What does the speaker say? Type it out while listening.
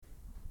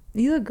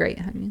You look great,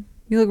 honey.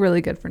 You look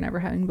really good for never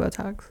having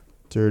Botox.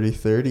 Dirty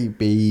 30,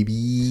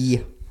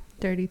 baby.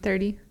 Dirty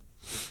 30.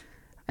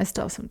 I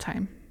still have some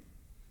time.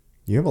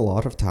 You have a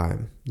lot of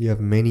time. You have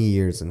many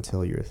years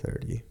until you're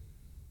 30.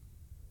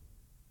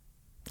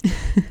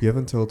 You have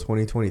until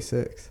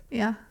 2026.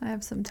 Yeah, I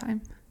have some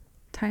time.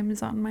 Time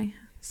is on my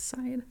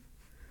side.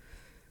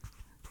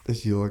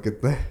 If you look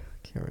at the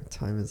camera,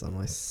 time is on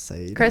my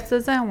side. Chris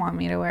doesn't want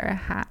me to wear a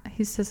hat.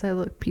 He says I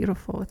look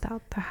beautiful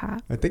without the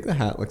hat. I think the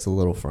hat looks a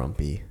little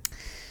frumpy.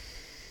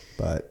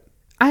 But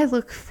I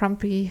look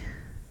frumpy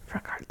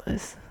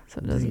regardless, so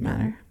it doesn't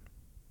matter.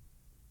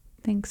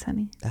 Thanks,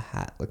 honey. the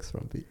hat looks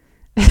frumpy.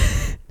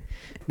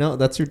 No,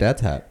 that's your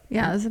dad's hat.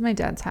 Yeah, this is my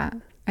dad's hat.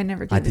 I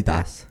never gave it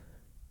back. Adidas.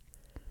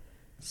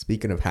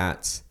 Speaking of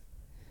hats,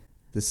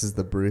 this is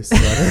the Bruce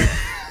sweater.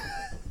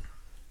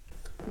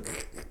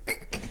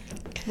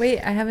 Wait,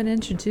 I haven't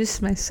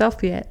introduced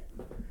myself yet.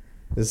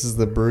 This is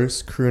the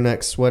Bruce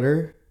crewneck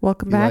sweater.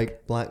 Welcome If you back.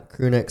 like black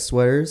crewneck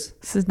sweaters,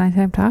 This is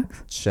Nighttime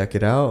Talks. check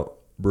it out.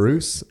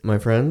 Bruce, my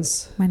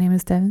friends, My name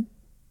is Deavan.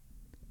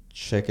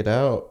 check it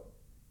out.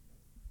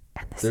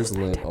 And this There's is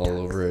lint Nighttime all Talks.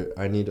 over it.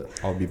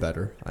 I'll be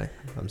better.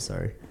 I'm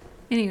sorry.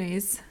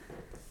 Anyways.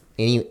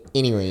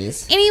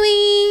 Anyways.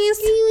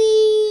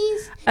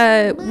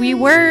 We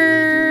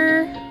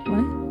were...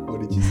 What?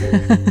 What did you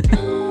say?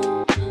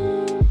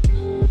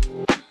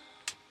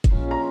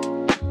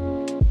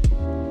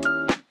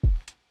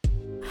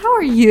 How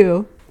are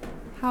you?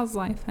 How's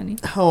life, honey?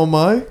 How am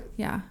I?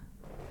 Yeah.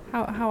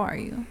 How are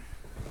you?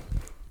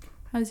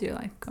 How's your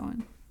life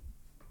going?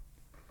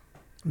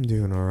 I'm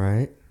doing all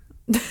right.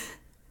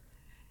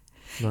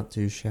 Not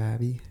too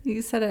shabby.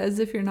 You said it as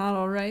if you're not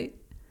all right.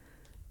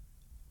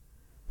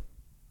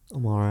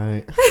 I'm all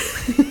right.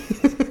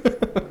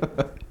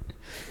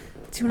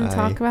 Do you want to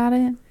talk about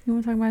it? You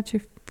want to talk about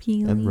your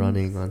feelings? I'm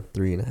running on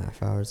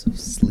 3.5 hours of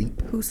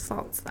sleep. Whose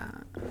fault's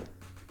that?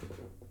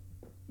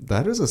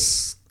 That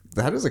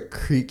is a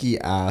creaky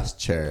ass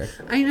chair.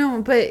 I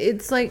know, but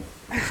it's like...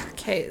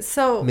 Okay,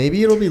 so...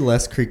 Maybe it'll be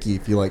less creaky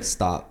if you like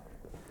stop.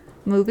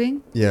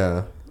 Moving?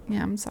 Yeah.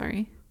 Yeah, I'm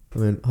sorry. I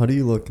mean, how do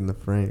you look in the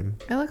frame?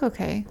 I look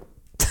okay.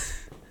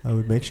 I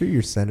would make sure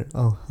you're centered.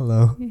 Oh,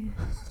 hello.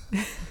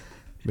 Yeah.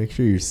 Make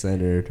sure you're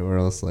centered, or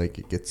else like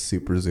it gets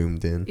super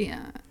zoomed in.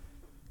 Yeah.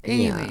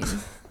 Anyway. Yeah.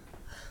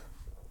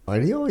 Why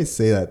do you always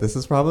say that? This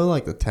is probably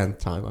like the 10th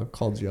time I've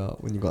called you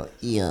out when you go,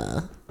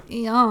 yeah.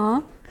 Yeah.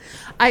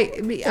 Why?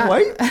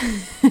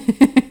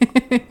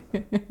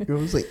 You're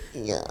always like,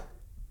 yeah.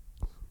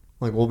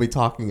 Like we'll be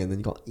talking and then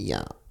you go,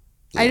 yeah.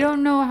 I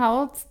don't know how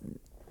else.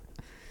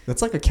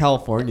 That's like a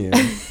Californian.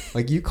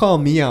 Like you call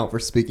me out for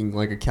speaking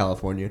like a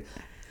Californian.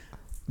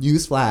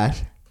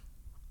 Newsflash.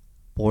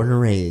 Born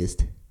and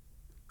raised.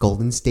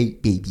 Golden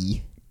State,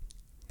 baby.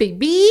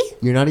 Baby?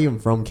 You're not even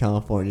from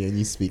California and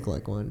you speak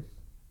like one.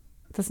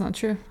 That's not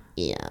true.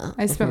 Yeah.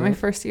 I spent my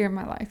first year of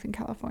my life in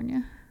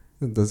California.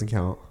 It doesn't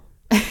count.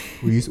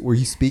 Were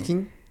you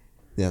speaking?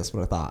 Yeah, that's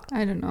what I thought.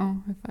 I don't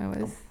know if I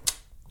was.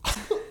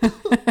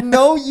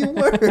 No, you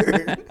weren't. What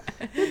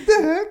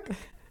the heck?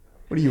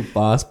 What are you,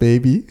 boss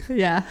baby?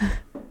 Yeah.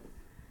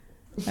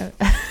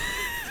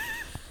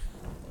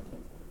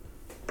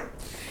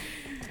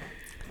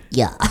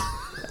 Yeah.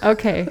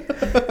 Okay.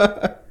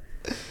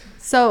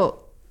 So.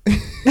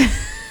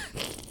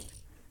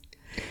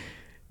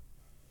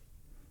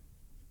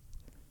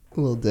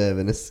 Little Dev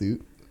in a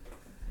suit.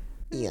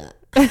 Yeah.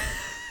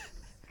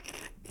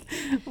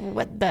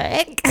 What the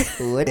heck?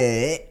 What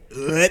the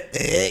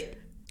heck?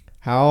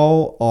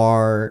 How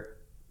are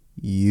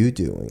you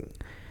doing?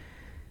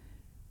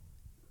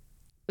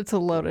 It's a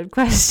loaded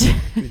question.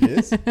 It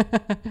is?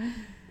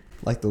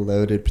 Like the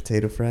loaded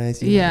potato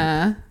fries?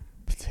 Yeah.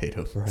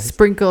 Potato fries.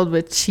 Sprinkled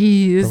with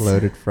cheese. The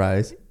loaded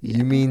fries. Yeah.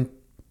 You mean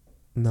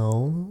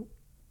no?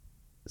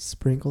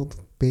 Sprinkled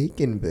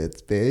bacon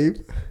bits, babe.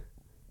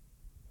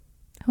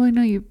 Oh, I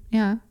know you.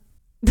 Yeah.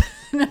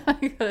 No,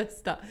 I gotta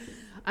stop.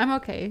 I'm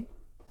okay.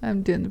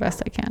 I'm doing the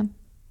best I can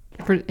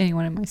for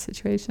anyone in my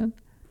situation.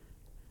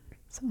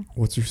 So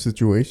What's your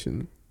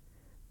situation?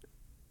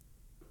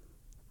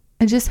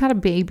 I just had a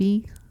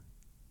baby.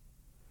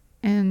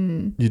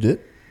 And You did?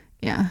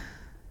 yeah,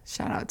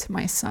 shout out to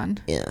my son.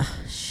 Yeah.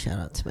 Shout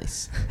out to my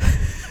son.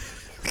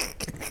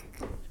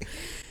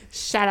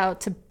 Shout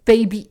out to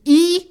baby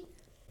E.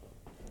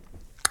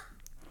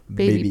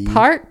 Baby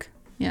Park.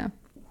 Yeah.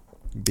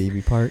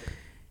 Baby Park.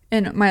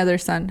 And my other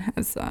son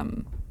has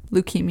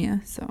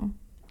leukemia, so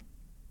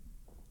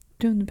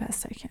doing the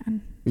best I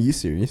can. Are you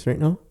serious right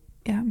now?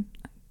 Yeah, I'm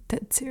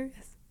dead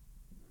serious.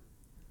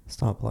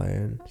 Stop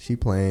playing. She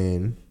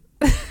playing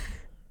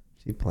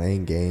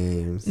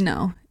games.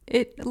 No.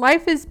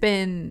 Life has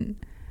been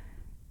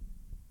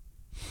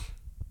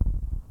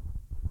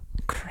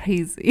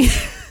crazy.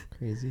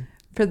 Crazy.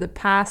 For the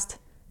past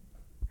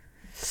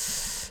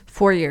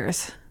 4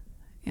 years.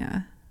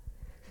 Yeah.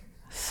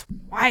 It's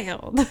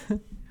wild.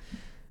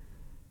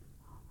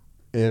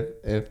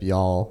 If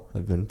y'all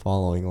have been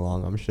following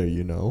along, I'm sure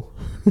you know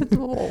It's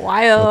what's been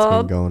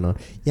wild. going on.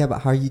 Yeah, but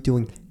how are you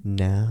doing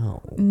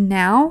now?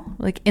 Now,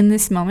 like in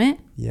this moment,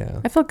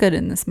 Yeah. I feel good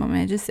in this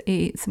moment. I just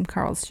ate some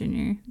Carl's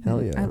Jr.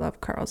 Hell yeah. I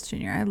love Carl's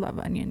Jr. I love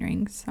onion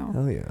rings. So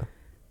Hell yeah.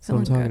 That's what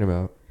I'm Feeling talking good.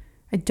 about.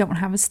 I don't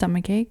have a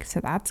stomach ache, so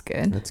that's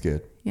good. That's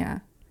good. Yeah.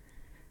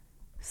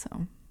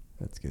 So.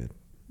 That's good.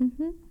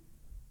 Mm-hmm.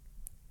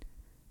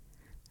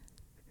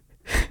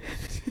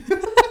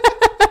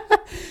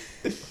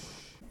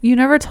 You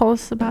never told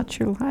us about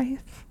your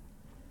life.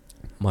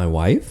 My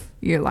wife?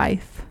 Your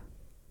life.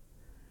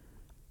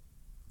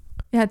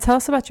 Yeah, tell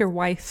us about your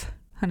wife,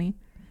 honey.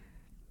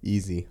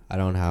 Easy. I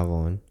don't have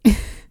one.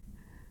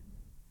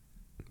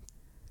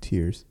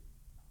 Tears.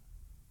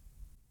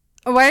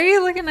 Why are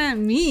you looking at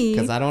me?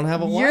 Because I don't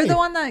have a wife. You're the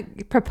one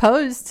that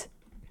proposed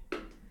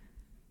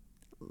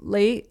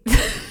late.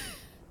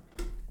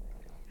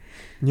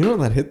 You know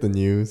that hit the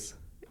news.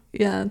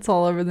 Yeah, it's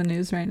all over the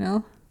news right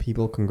now.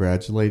 People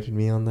congratulated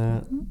me on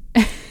that.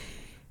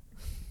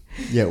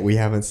 Yet we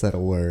haven't said a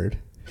word.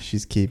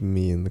 She's keeping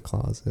me in the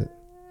closet.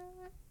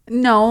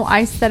 No,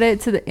 I said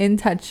it to the In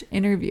Touch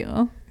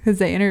interview because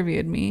they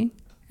interviewed me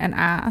and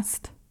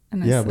asked.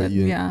 And I Yeah, said, but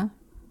you- yeah.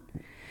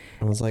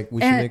 I was like,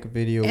 we should make a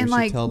video. We and should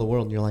like- tell the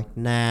world. And you're like,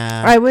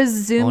 nah. I was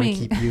I want zooming.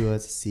 to keep you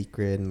as a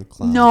secret in the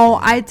closet. No,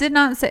 I did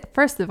not say.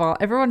 First of all,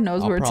 everyone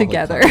knows we're probably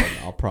together.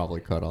 I'll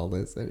probably cut all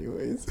this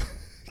anyways.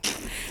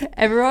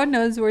 Everyone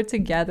knows we're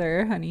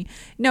together, honey.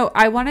 No,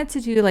 I wanted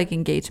to do like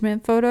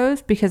engagement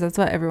photos because that's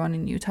what everyone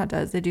in Utah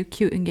does. They do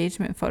cute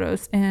engagement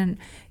photos. And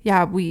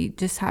yeah, we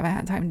just haven't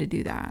had time to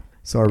do that.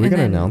 So are we And going to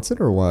then announce it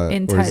or what?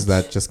 In Or is Touch.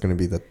 that just going to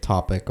be the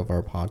topic of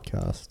our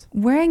podcast?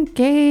 We're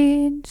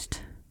engaged.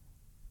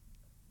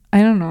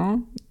 I don't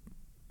know.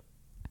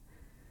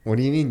 What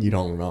do you mean you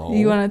don't know?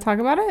 You want to talk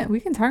about it? We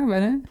can talk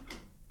about it.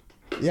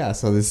 Yeah,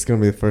 so this is going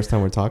to be the first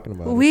time we're talking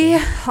about We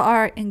it.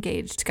 are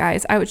engaged,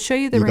 guys. I would show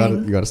you the You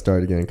ring. got to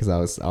start again because I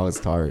was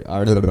tired. I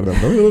was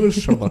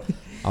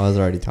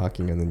already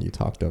talking and then you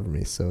talked over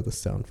me, so the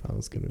sound file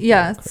was going to be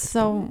Yeah, crazy.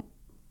 so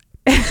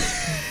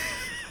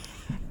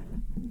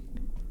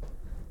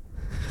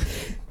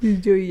you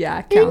do a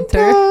yeah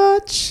counter.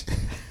 Touch.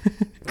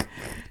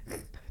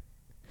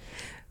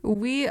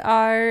 We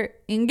are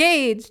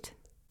engaged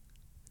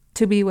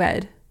to be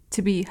wed,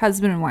 to be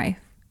husband and wife.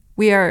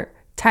 We are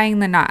tying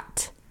the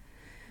knot.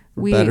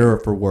 For better or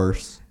for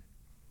worse?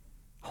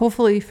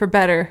 Hopefully for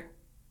better.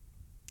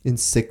 In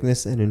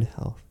sickness and in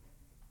health.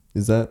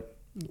 Is that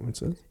what it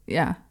says?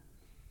 Yeah.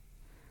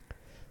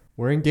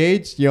 We're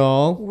engaged,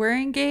 y'all. We're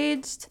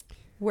engaged.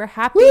 We're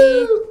happy.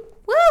 Woo!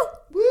 Woo!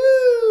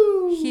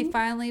 Woo! He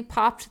finally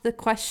popped the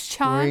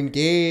question. We're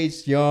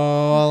engaged,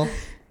 y'all.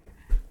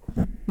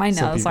 My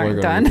Some nails people are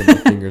aren't gonna done. look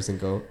at my fingers and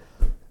go,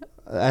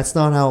 that's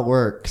not how it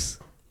works.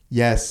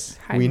 Yes,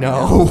 Hide we my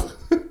know.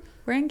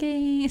 We're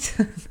engaged.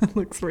 That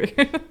looks weird.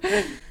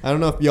 I don't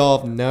know if y'all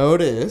have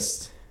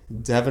noticed.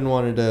 Deavan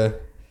wanted to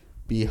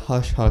be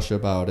hush hush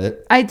about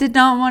it. I did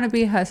not want to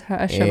be hush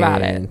hush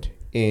about it. And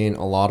in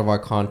a lot of our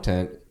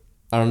content,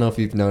 I don't know if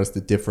you've noticed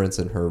the difference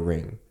in her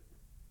ring.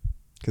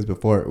 Because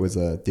before it was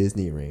a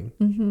Disney ring,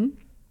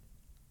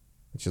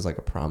 which is like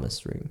a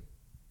promise ring.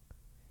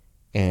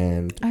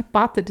 And I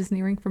bought the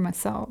Disney ring for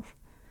myself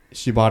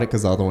she bought it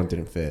because the other one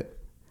didn't fit.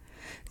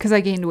 because I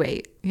gained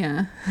weight.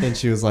 Yeah. And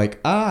she was like,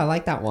 I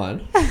like that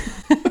one.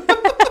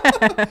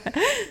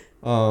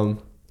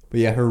 But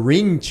yeah, her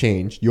ring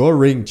changed. Your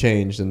ring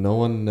changed and no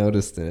one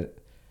noticed it.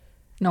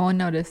 No one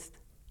noticed.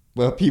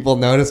 Well, people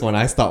noticed when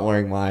I stopped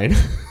wearing mine.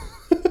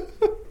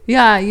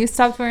 Yeah, you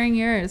stopped wearing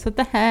yours. What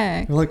the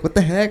heck? They're like, what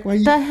the heck? Why are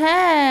you? The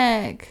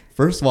heck?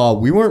 First of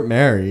all, we weren't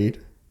married.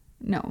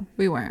 No,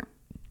 we weren't.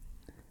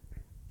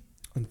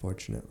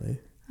 Unfortunately.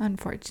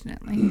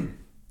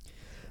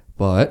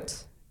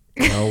 But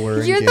now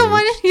we're You're engaged. the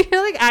one.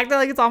 You're like acting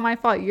like it's all my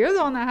fault. You're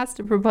the one that has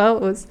to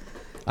propose.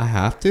 I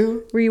have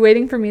to? Were you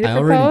waiting for me to I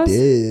propose? already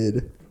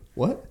did.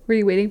 What? Were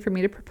you waiting for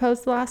me to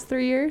propose the last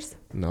 3 years?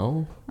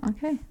 No.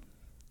 Okay.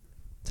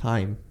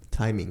 Timing.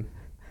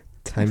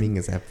 Timing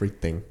is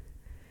everything.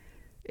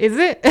 Is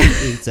it?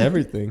 It's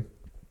everything.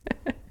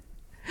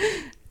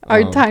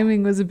 Our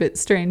timing was a bit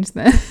strange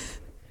then.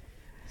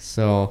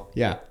 So,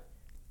 yeah.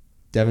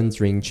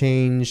 Devan's ring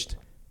changed.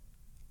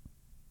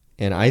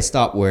 And I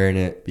stopped wearing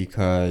it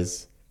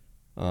because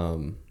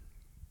when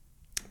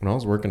I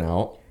was working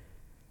out,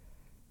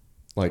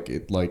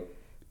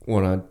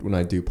 when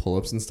I do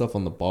pull-ups and stuff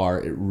on the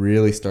bar, it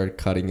really started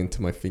cutting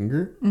into my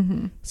finger.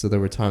 Mm-hmm. So there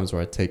were times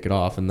where I'd take it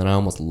off and then I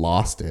almost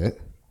lost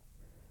it.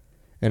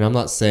 And I'm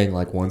not saying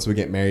like once we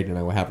get married and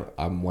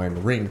I'm wearing a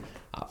ring,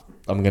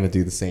 I'm going to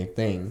do the same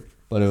thing.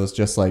 But it was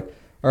just like,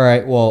 all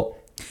right, well.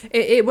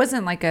 It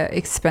wasn't like a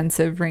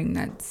expensive ring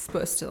that's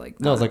supposed to like.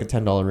 No, it was like a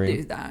 $10 ring.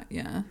 Do that,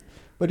 yeah.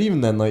 But even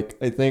then, like,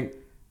 I think,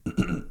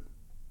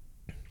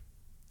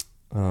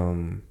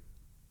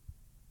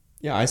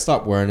 yeah, I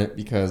stopped wearing it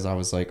because I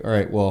was like, all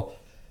right, well,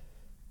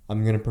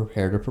 I'm going to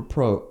prepare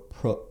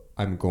to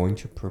I'm going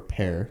to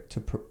prepare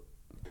to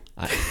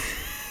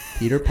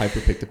Peter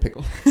Piper picked a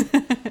pickle.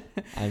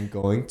 I'm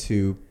going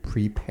to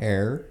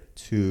prepare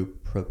to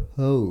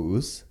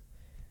propose,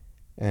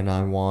 and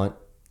I want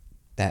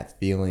that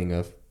feeling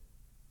of,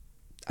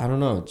 I don't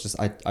know, just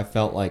I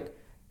felt like,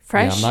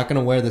 Fresh. yeah, I'm not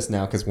gonna wear this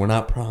now because we're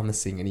not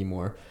promising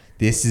anymore.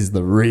 This is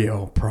the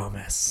real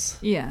promise.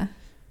 Yeah.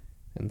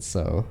 And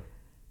so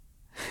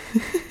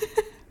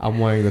I'm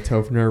wearing the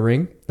Tofner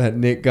ring that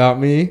Nick got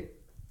me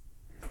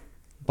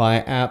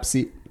by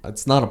Apsy.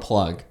 It's not a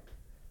plug.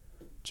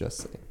 Just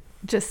saying.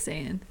 Just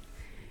saying.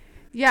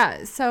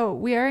 Yeah, so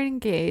we are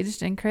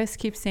engaged, and Chris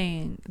keeps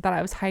saying that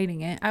I was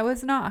hiding it. I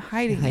was not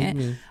hiding it.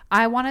 Me.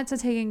 I wanted to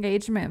take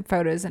engagement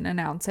photos and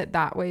announce it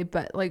that way,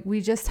 but like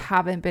we just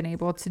haven't been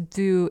able to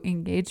do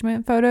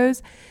engagement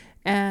photos.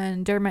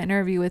 And during my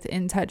interview with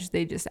In Touch,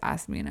 they just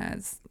asked me, and I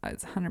was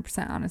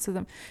 100% honest with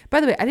them.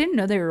 By the way, I didn't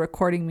know they were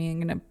recording me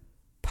and going to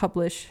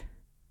publish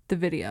the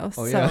video.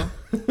 Oh, so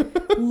yeah.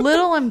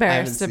 little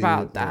embarrassed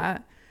about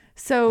that.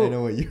 So I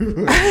know what you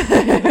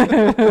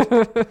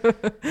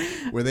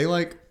were they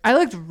like? I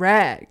looked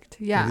wrecked.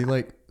 Yeah. Were they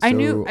like, I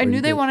knew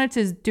you they guys- wanted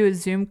to do a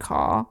Zoom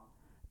call,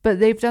 but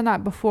they've done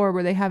that before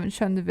where they haven't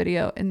shown the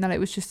video, and that it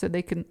was just so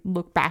they can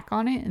look back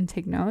on it and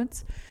take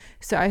notes.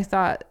 So I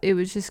thought it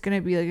was just going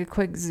to be like a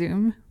quick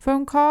Zoom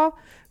phone call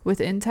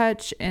with In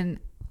Touch, and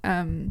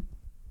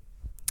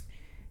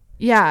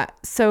yeah,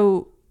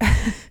 so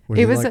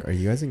It was like, are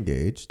you guys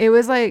engaged? it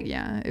was like,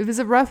 yeah, it was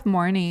a rough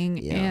morning.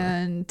 Yeah.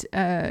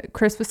 And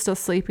Chris was still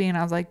sleeping, and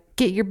I was like,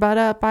 get your butt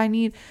up.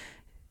 You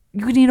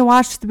need to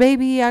watch the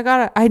baby.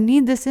 I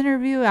need this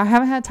interview. I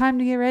haven't had time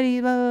to get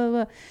ready, blah, blah,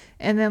 blah.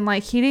 And then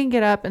like he didn't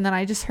get up, and then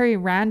I just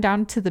ran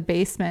down to the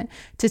basement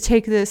to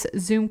take this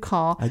Zoom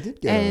call. I did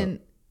get up.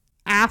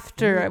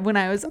 After, when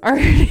I was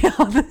already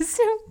on the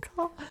Zoom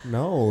call.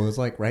 No, it was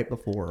like right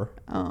before.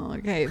 Oh,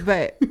 okay.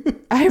 But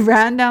I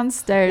ran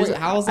downstairs. Wait,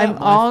 how is that I'm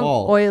my all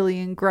fault? oily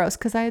and gross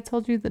because I had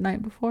told you the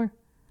night before.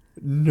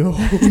 No,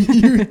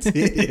 you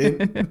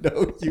didn't.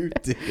 No, you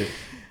didn't.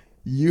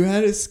 You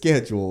had it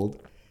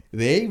scheduled.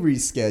 They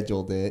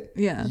rescheduled it.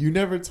 Yeah. You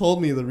never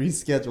told me the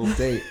rescheduled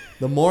date.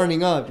 The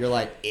morning of, you're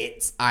like,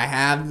 I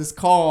have this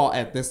call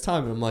at this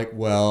time. And I'm like,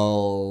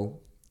 well,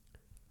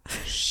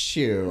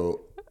 shoot.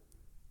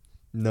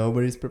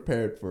 Nobody's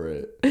prepared for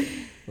it.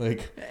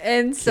 Like,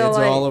 And so kids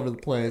like, are all over the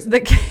place. the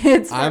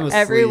kids I'm were asleep.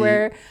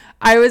 everywhere.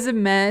 I was a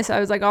mess. I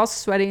was like all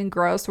sweaty and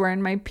gross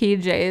wearing my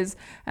PJs.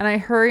 And I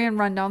hurry and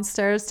run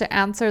downstairs to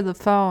answer the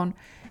phone.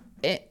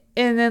 And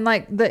then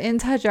like the In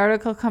Touch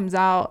article comes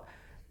out,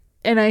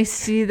 and I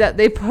see that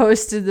they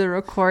posted the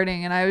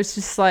recording, and I was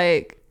just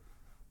like,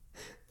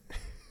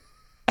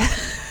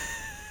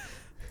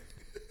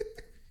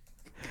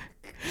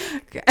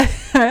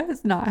 I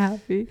was not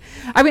happy.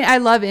 I mean, I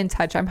love In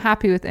Touch. I'm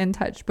happy with In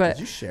Touch, but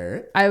Did you share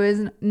it? I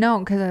was no,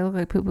 because I look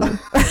like poo poo.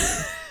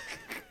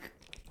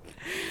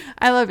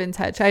 I love In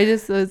Touch. I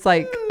just was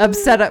like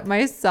upset at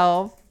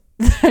myself.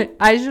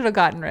 I should have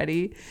gotten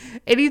ready.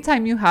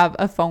 Anytime you have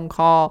a phone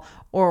call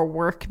or a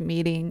work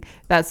meeting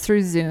that's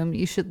through Zoom,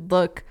 you should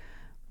look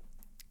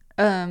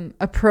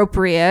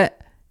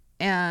appropriate,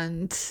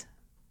 and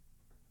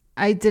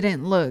I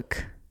didn't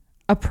look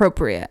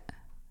appropriate.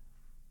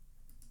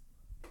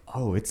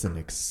 Oh, it's an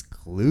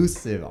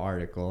exclusive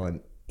article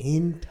on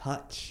In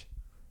Touch.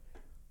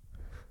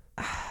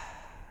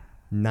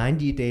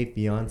 90 Day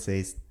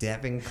Fiancé's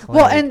Deavan Clay.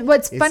 Well, and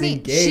what's is funny,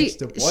 engaged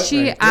to she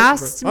boyfriend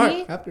asked Christopher me,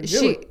 Hart after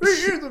nearly 3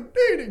 years of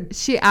dating.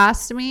 she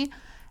asked me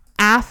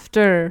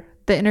after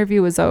the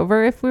interview was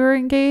over if we were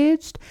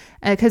engaged,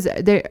 because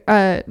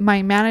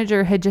my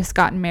manager had just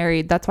gotten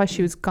married. That's why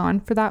she was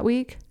gone for that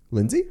week.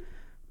 Lindsay?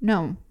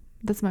 No,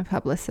 that's my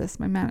publicist,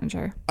 my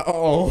manager.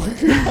 Oh,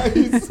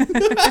 guys.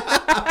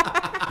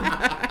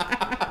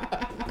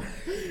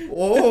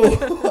 Whoa.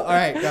 All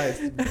right,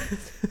 guys.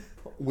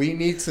 We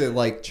need to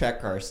like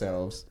check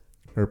ourselves.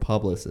 Her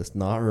publicist,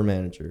 not her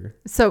manager.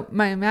 So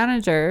my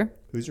manager,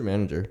 Who's your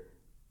manager?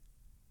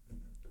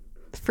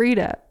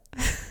 Frida.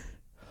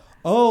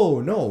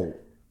 Oh, no.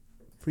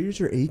 Frida's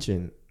your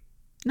agent.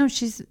 No,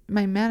 she's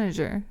my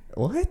manager.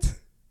 What?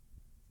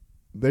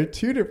 They're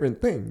two different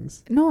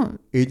things. No,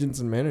 Agents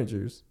and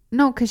managers.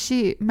 no, because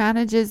she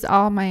manages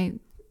all my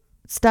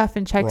stuff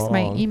and checks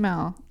my Wrong.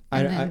 email.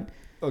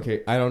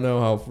 Okay, I don't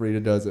know how Frida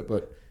does it,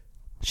 but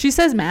She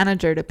says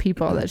manager to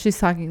people that she's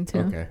talking to.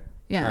 okay.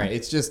 Yeah. All right,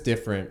 it's just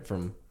different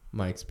from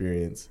my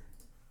experience.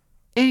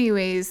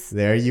 Anyways.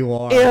 There you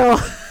are. Ew.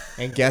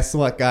 And guess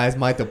what, guys?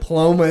 My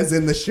diploma is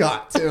in the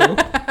shot, too.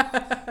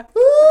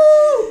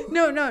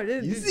 No.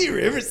 You see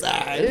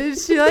Riverside.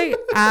 She like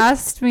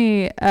asked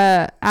me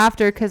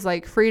after, because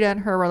like Frida and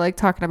her were like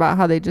talking about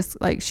how they just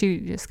like she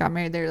just got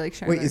married. They were like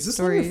sharing Wait, their is this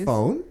stories. on your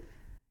phone?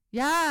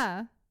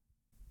 Yeah.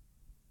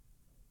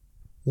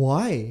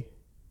 Why?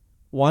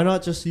 Why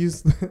not just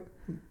use the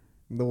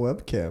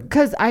webcam?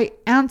 Because I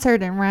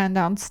answered and ran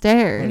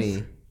downstairs.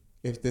 Honey,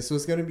 if this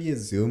was going to be a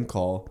Zoom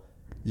call,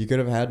 you could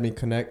have had me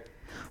connect.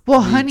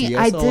 Well, the honey,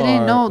 I didn't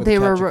DSLR know with they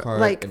were capture card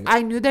like and-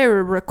 I knew they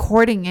were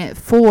recording it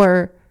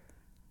for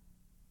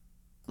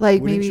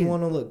like Wouldn't maybe you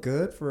want to look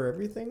good for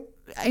everything?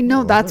 I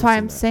know Oh, that's I've why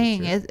never I'm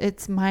seen that saying picture.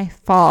 it's my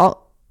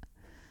fault.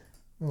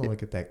 Oh,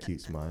 look at that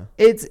cute smile.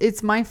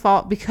 It's my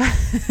fault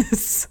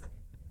because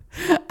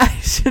I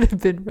should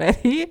have been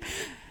ready.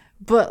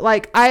 But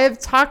like I have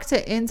talked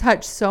to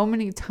InTouch so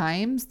many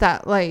times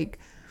that like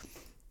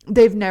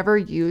they've never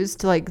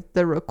used like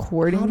the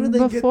recording How did they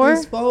before. get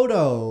this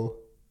photo?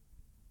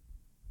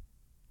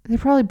 They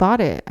probably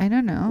bought it. I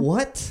don't know.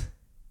 What?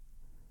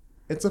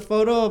 It's a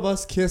photo of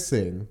us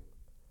kissing.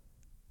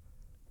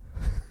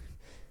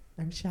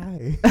 I'm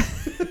shy.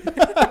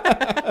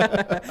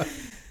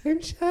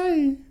 I'm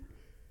shy.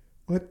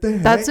 What the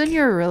heck? That's when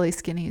you're really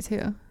skinny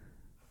too.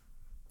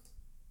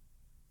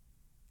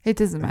 It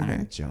doesn't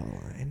matter.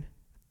 Jawline.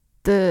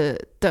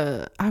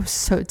 I was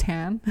so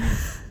tan.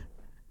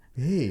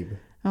 Babe.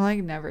 I'm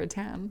like never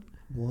tan.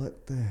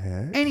 What the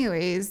heck?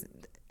 Anyways,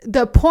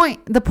 the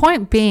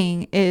point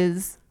being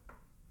is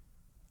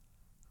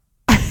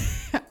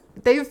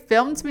they've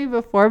filmed me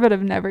before but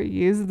have never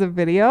used the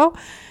video.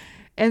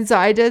 And so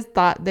I just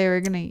thought they were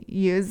going to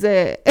use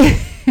it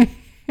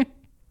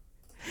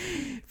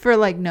for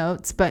like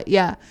notes. But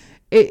yeah,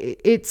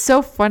 it's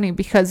so funny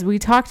because we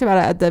talked about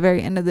it at the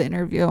very end of the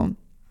interview.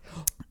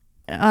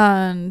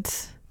 And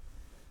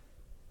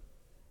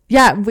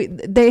yeah,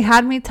 they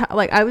had me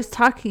like I was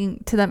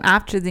talking to them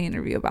after the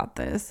interview about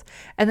this,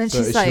 and then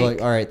she's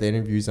like, all right, the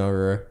interview's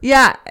over.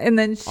 Yeah, and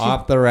then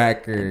off the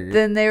record.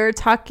 Then they were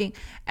talking,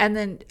 and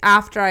then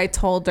after I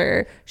told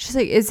her, she's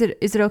like, is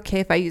it okay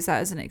if I use that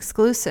as an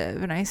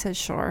exclusive? And I said,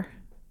 sure.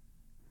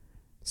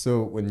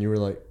 So when you were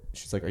like,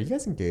 she's like, are you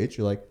guys engaged?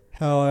 You're like,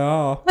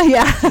 hell yeah.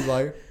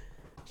 Yeah.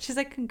 She's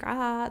like,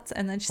 congrats.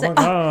 And then she's like,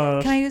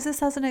 can I use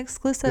this as an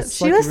exclusive?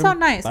 She was so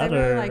nice. I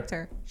really liked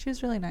her. She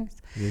was really nice.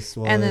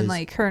 And then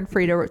like her and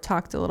Frida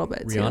talked a little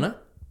bit Rihanna? too.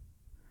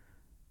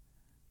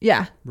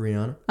 Yeah.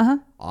 Brianna? Uh-huh.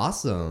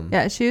 Awesome.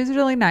 Yeah, she was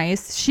really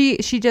nice. She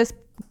just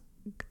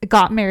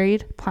got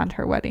married, planned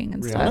her wedding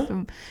and stuff.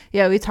 And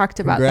yeah, we talked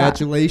about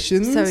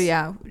Congratulations. that. So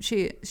yeah,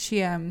 she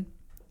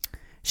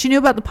knew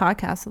about the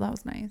podcast, so that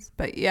was nice.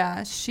 But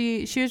yeah,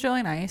 she was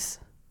really nice.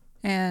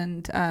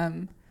 And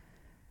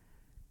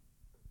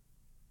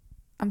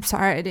I'm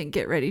sorry I didn't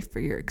get ready for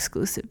your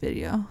exclusive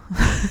video.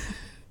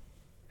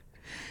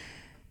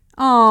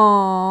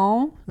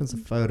 Oh, that's a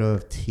photo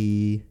of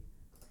T.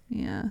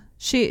 Yeah,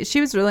 she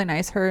was really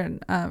nice. Her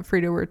and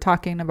Frida were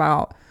talking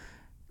about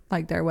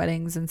like their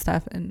weddings and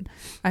stuff, and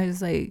I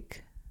was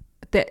like,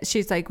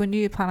 she's like, when do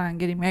you plan on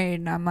getting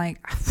married? And I'm like,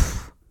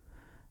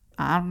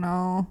 I don't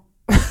know.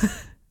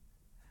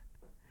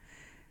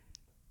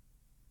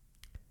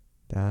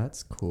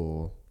 That's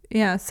cool.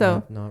 Yeah,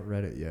 so I've not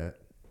read it yet.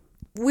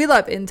 We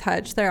love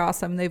InTouch. They're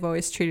awesome. They've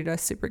always treated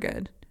us super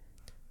good.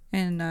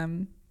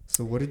 And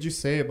so what did you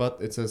say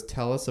about it? Says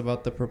tell us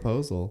about the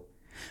proposal.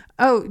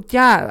 Oh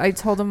yeah, I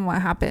told them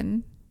what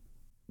happened.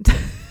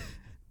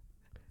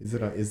 Is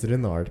it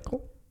in the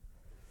article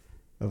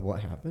of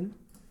what happened?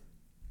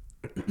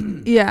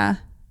 Yeah.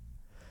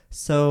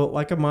 So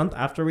like a month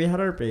after we had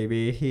our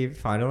baby, he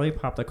finally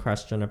popped a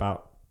question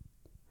about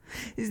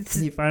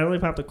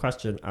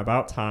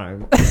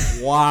time.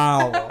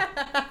 Wow.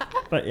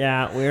 But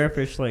yeah, we're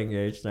officially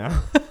engaged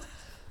now.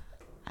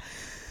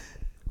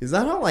 Is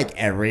that how like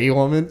every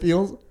woman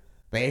feels?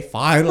 They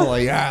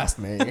finally asked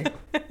me.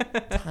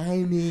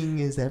 Timing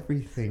is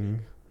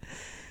everything.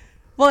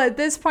 Well, at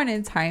this point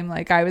in time,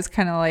 like I was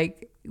kind of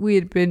like, we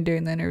had been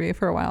doing the interview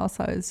for a while,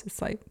 so I was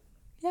just like,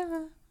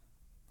 yeah.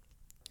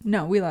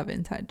 No, we love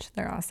InTouch.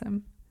 They're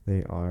awesome.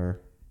 They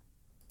are.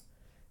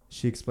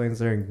 She explains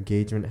their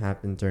engagement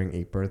happened during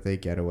a birthday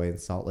getaway in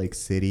Salt Lake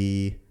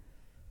City.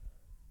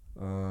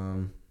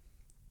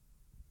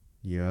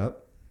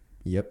 Yep.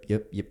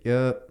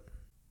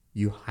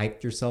 You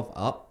hyped yourself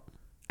up?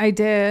 I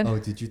did. Oh,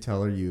 did you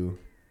tell her you...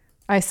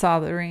 I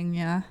saw the ring,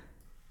 yeah.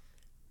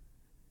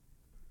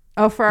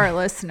 Oh, for our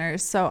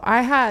listeners. So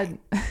I had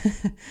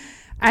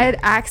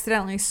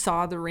accidentally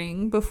saw the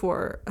ring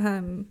before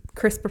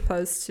Chris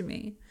proposed to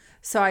me.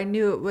 So I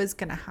knew it was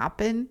going to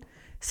happen.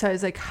 So I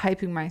was like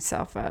hyping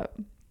myself up.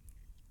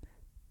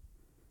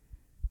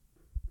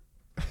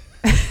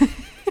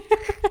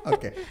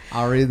 Okay,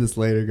 I'll read this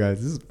later,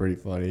 guys. This is pretty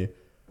funny.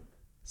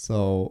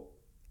 So,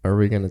 are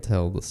we going to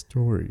tell the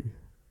story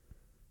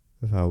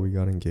of how we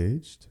got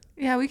engaged?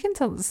 Yeah, we can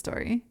tell the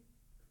story.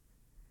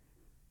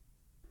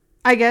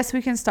 I guess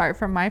we can start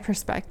from my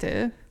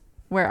perspective,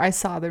 where I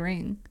saw the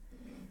ring.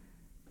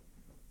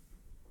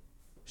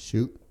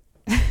 Shoot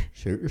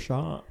your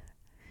shot.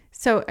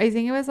 So I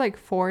think it was like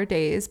 4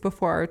 days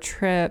before our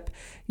trip.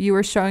 You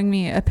were showing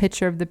me a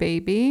picture of the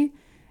baby,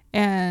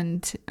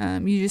 and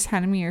you just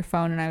handed me your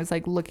phone, and I was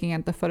like looking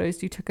at the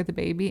photos you took of the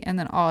baby, and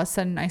then all of a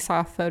sudden I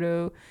saw a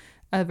photo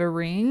of a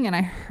ring, and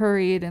I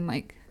hurried and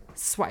like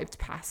swiped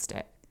past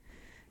it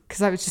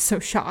because I was just so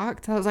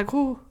shocked. I was like,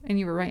 oh, and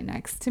you were right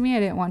next to me. I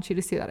didn't want you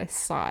to see that I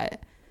saw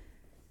it,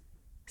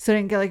 so I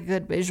didn't get like a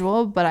good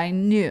visual, but I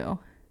knew.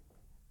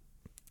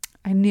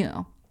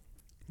 You're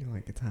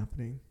like, it's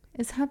happening.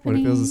 It's happening. What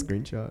if it was a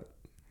screenshot?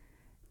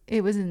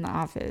 It was in the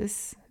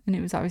office, and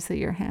it was obviously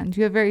your hand.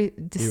 You have very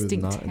distinct hands.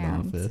 It was not in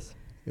the office.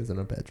 It was in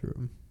a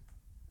bedroom.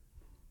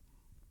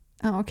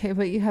 Oh, okay,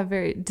 but you have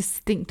very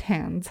distinct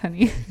hands,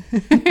 honey.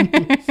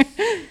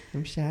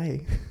 I'm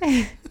shy.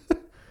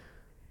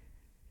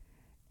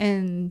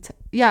 And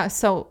yeah,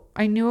 so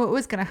I knew it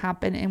was gonna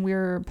happen, and we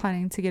were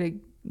planning to get a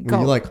Were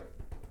you like,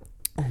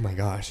 oh my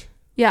gosh?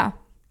 Yeah.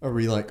 Or were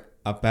you like,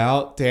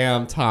 about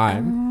damn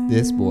time,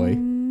 this boy?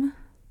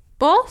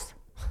 Both.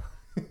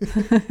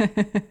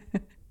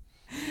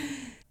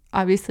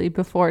 Obviously,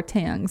 before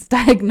Tang's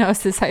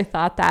diagnosis, I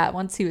thought that.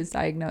 Once he was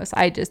diagnosed,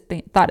 I just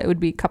thought it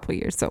would be a couple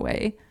years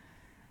away.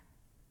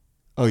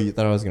 Oh, you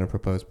thought I was gonna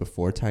propose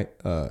before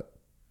Taeyang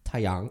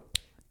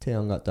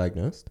got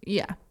diagnosed?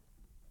 Yeah.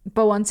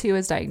 But once he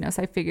was diagnosed,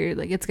 I figured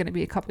like it's gonna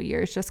be a couple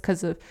years, just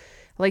because of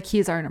like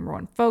he's our number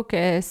one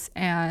focus,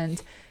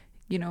 and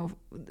you know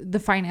the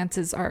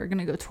finances are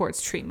gonna go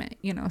towards treatment.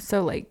 You know,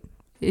 so like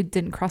it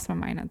didn't cross my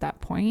mind at that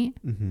point.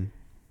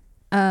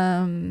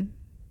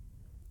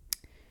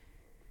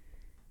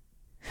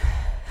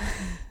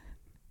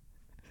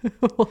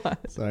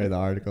 What? Sorry, the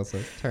article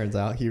says, turns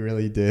out he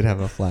really did have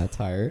a flat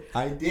tire.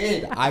 I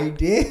did.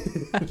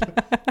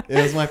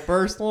 It was my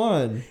first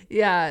one.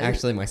 Yeah.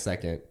 Actually, my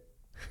second.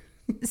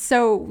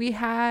 So we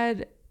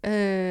had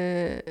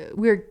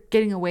we were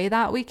getting away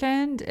that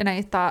weekend, and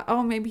I thought,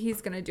 oh, maybe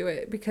he's gonna do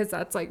it, because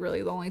that's like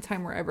really the only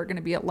time we're ever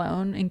gonna be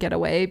alone and get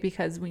away,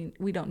 because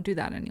we don't do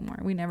that anymore.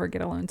 We never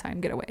get alone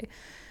time, get away.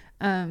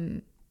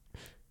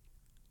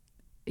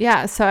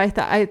 Yeah, so I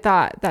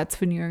thought that's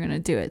when you were gonna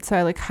do it. So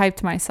I like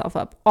hyped myself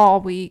up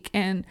all week,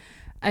 and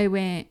I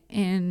went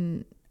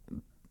and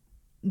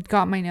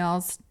got my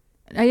nails.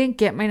 I didn't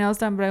get my nails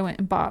done, but I went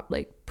and bought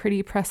like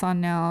pretty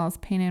press-on nails,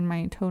 painted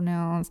my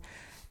toenails,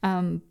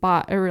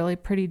 bought a really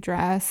pretty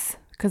dress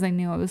because I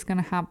knew it was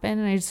gonna happen,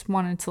 and I just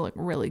wanted to look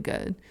really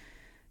good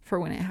for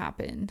when it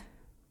happened.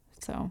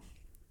 So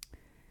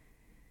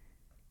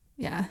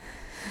yeah.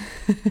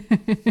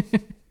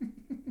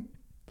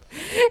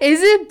 Is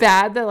it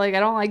bad that like I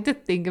don't like to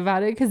think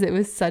about it because it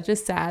was such a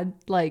sad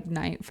like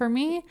night for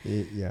me?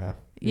 Yeah.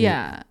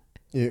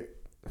 It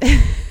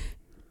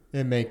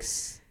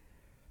makes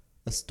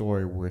a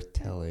story worth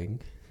telling.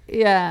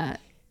 Yeah.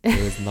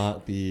 It was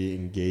not the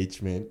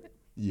engagement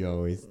you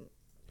always.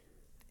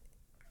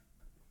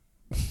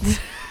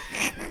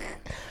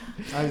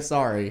 I'm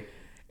sorry.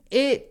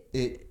 We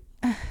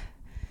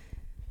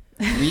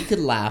could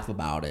laugh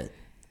about it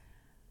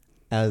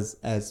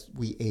as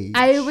we age.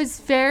 I was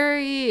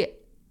very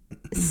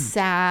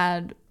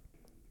sad.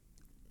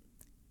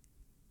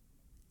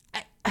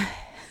 I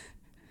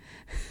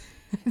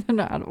don't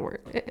know how to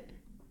word it.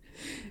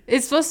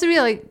 It's supposed to be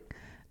like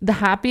the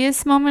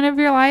happiest moment of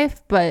your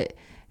life, but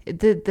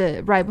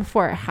the right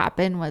before it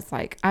happened was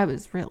like I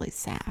was really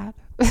sad.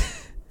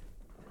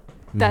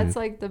 That's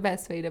like the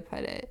best way to put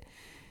it.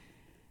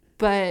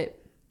 But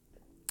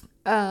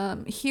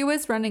he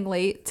was running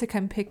late to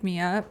come pick me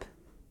up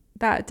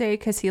that day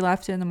because he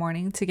left in the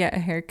morning to get a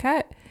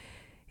haircut,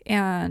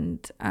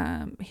 and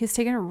he's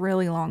taken a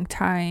really long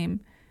time.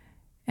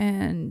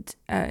 And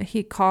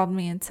he called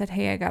me and said,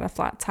 hey, I got a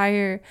flat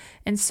tire.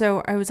 And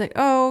so I was like,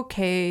 oh,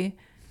 okay.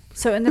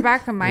 So in the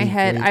back of my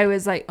head, I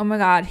was like, oh my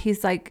God,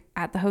 he's like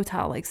at the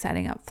hotel, like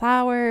setting up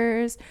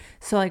flowers.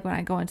 So like when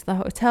I go into the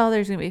hotel,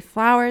 there's going to be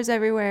flowers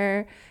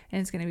everywhere,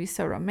 and it's going to be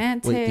so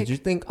romantic. Wait, did you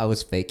think I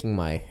was faking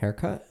my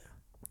haircut?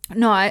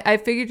 No, I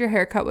figured your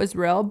haircut was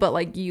real, but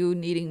like you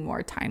needing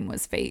more time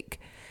was fake,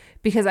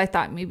 because I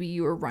thought maybe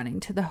you were running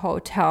to the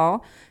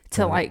hotel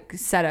to like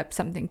set up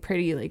something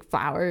pretty, like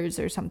flowers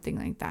or something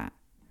like that.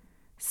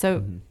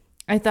 So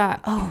I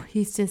thought, oh,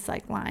 he's just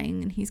like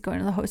lying and he's going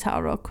to the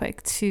hotel real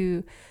quick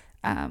to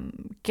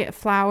get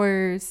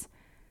flowers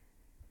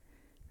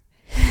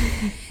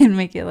and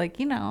make it like,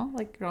 you know,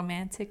 like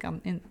romantic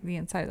in the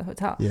inside of the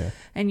hotel. Yeah.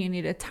 And you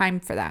need a time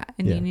for that,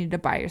 and you need to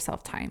buy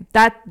yourself time.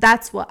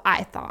 That's what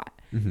I thought.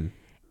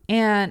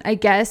 And I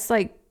guess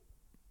like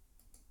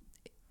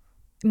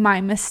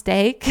my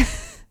mistake.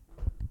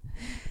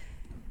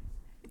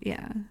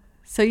 Yeah.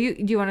 So do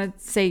you want to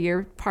say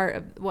your part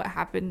of what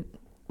happened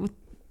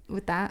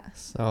with that?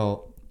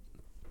 So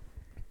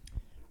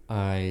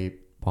I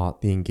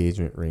bought the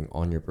engagement ring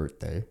on your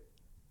birthday.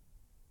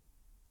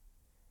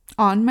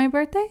 On my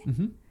birthday?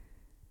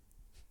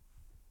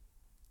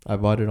 I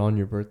bought it on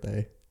your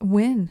birthday.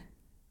 When?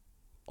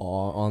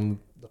 On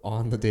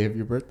the day of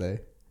your birthday.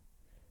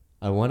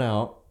 I went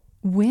out.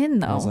 When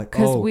though? I was like,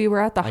 because we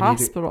were at the I need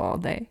hospital all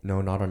day.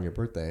 No, not on your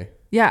birthday.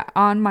 Yeah,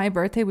 on my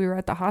birthday we were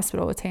at the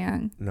hospital with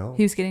Tang. No.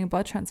 He was getting a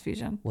blood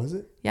transfusion. Was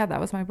it? Yeah, that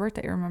was my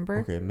birthday,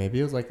 remember? Okay, maybe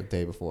it was like the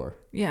day before.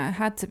 Yeah, it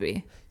had to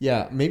be.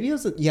 Yeah, maybe it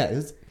was. It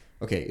was.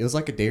 Okay, it was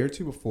like a day or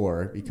two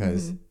before,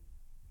 because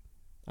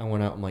I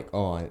went out. I'm like,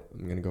 oh,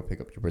 I'm gonna go pick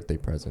up your birthday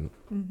present.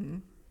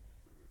 And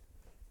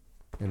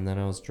then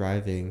I was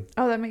driving.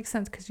 Oh, that makes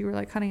sense, because you were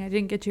like, honey, I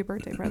didn't get you a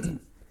birthday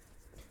present.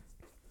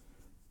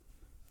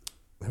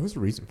 There was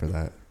a reason for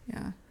that.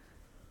 Yeah.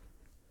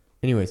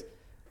 Anyways,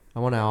 I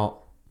went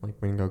out, like,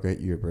 we're gonna go get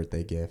you a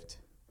birthday gift,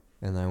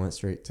 and then I went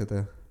straight to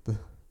the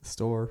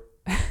store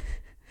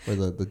or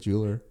the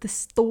jeweler. The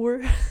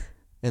store.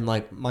 And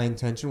like my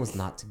intention was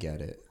not to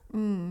get it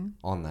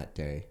on that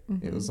day.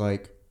 It was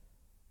like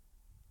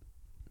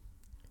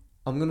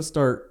I'm gonna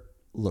start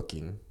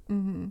looking.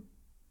 Mm-hmm.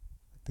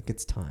 I think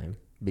it's time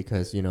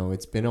because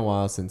it's been a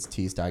while since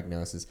T's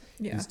diagnosis.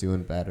 Yeah. He's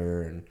doing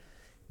better, and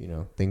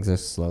things are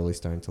slowly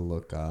starting to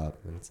look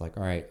up. And it's like,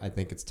 all right, I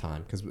think it's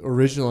time because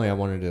originally I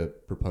wanted to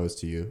propose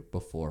to you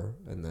before,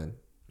 and then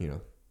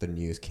the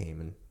news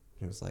came, and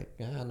it was like,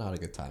 yeah, not a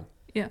good time.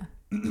 Yeah.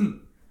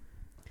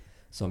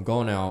 So I'm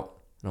going out,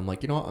 and I'm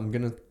like, what? I'm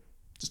gonna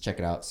just check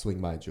it out, swing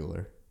by a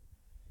jeweler,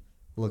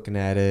 looking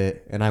at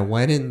it, and I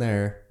went in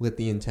there with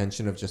the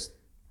intention of just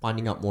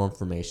finding out more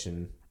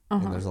information.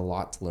 And there's a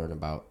lot to learn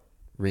about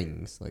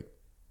rings, like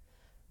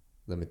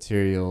the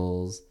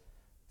materials,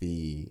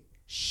 the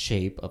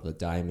shape of the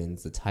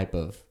diamonds, the type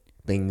of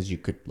things you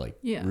could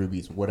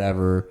rubies,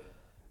 whatever,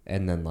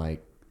 and then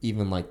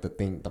even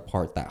the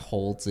part that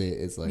holds it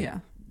is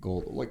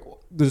gold. Like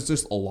there's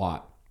just a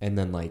lot, and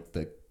then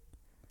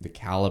the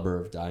caliber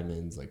of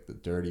diamonds, like the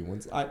dirty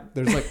ones.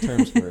 There's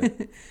terms for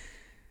it.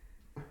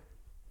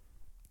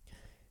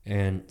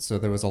 And so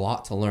there was a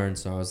lot to learn.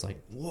 So I was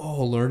like,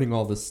 whoa, learning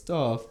all this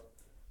stuff.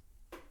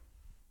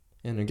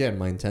 And again,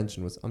 my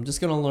intention was I'm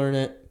just going to learn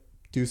it,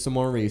 do some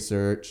more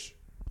research,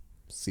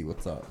 see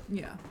what's up.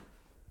 Yeah.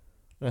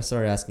 And I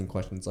started asking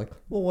questions like,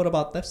 well, what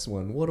about this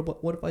one? What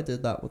if I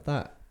did that with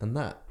that and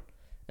that?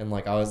 And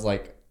I was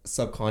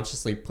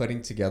subconsciously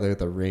putting together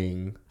the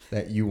ring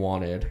that you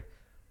wanted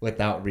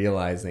without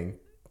realizing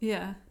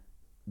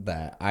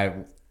that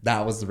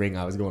that was the ring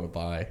I was going to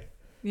buy.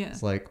 Yeah.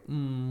 It's like,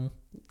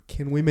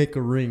 can we make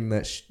a ring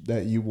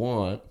that you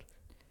want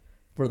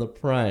for the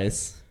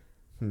price?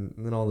 And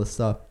then all this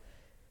stuff.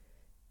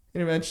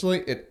 And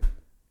eventually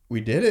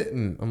we did it,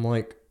 and I'm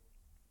like,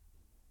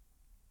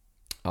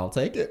 I'll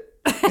take it.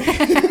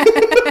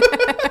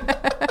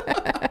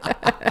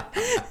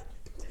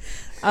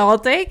 I'll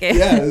take it.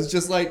 Yeah, it's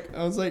just I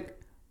was like,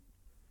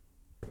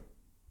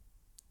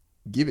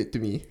 give it to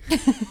me.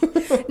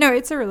 No,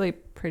 it's a really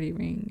pretty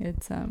ring.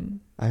 It's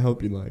I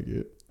hope you like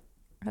it.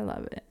 I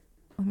love it.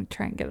 Let me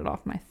try and get it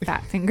off my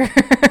fat finger.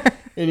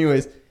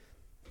 Anyways,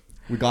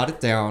 we got it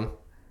down.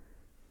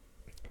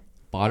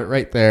 Bought it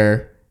right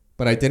there,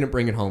 but I didn't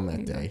bring it home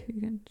that day. You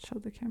can show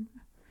the camera.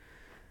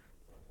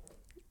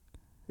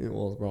 It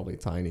was probably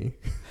tiny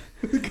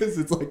because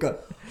it's like a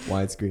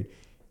widescreen.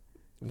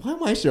 Why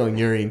am I showing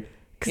your ring?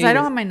 Because I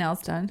don't have my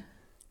nails done.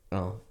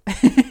 Oh.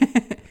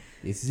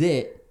 This is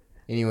it.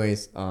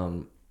 Anyways,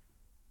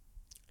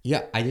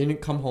 yeah, I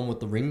didn't come home with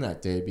the ring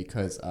that day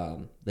because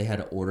they had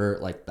to order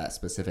that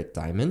specific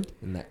diamond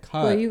and that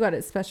cut. Well, you got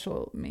it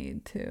special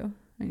made too.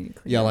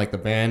 Yeah, the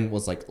band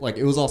was like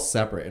it was all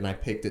separate, and I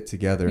picked it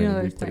together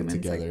and we put it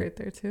together. Right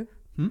there too.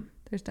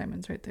 There's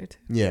diamonds right there too.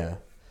 Yeah.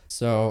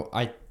 So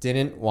I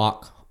didn't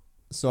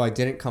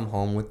come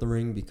home with the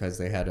ring because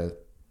they had to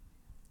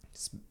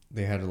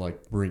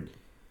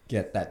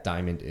get that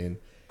diamond in.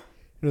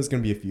 It was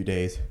gonna be a few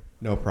days,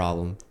 no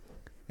problem.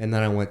 And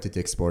then I went to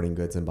Dick's Sporting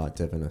Goods and bought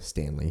Deavan a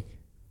Stanley,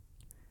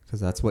 because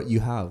that's what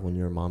you have when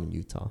you're a mom in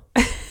Utah.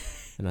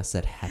 And I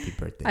said, "Happy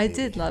birthday!" I baby.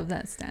 did love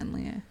that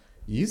Stanley.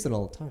 You use it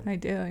all the time. I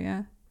do,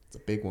 yeah. It's a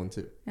big one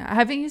too. Yeah, I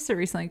haven't used it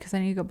recently because I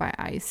need to go buy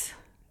ice.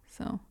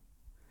 So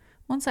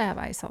once I have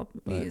ice, I'll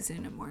be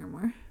using it more and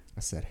more.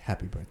 I said,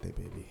 "Happy birthday,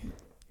 baby!"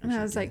 And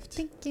I was like,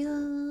 "Thank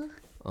you."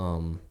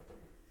 Oh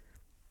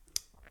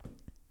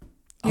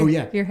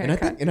yeah, your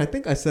haircut. And I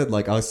think I said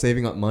I was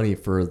saving up money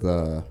for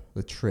the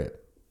trip.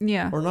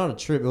 Yeah. Or not a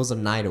trip. It was a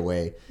night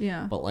away.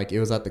 Yeah. But it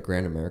was at the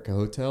Grand America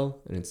Hotel,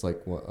 and it's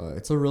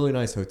it's a really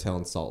nice hotel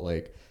in Salt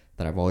Lake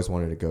that I've always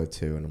wanted to go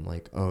to. And I'm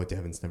like, oh,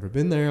 Devan's never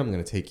been there. I'm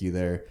gonna take you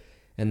there.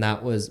 And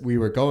we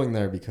were going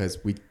there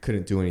because we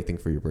couldn't do anything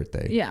for your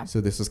birthday. Yeah.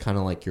 So this was kind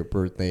of like your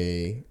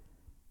birthday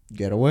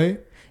getaway.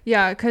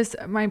 Yeah, because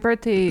my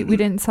birthday, we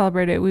didn't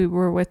celebrate it. We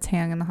were with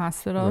Tang in the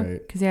hospital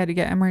because he had to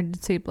get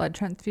emergency blood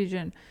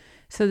transfusion.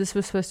 So this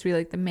was supposed to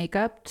be the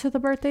makeup to the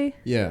birthday.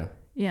 Yeah.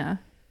 Yeah.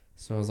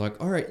 So I was like,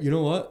 all right, you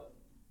know what?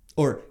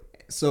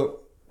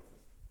 So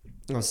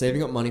I was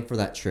saving up money for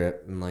that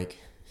trip, and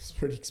it's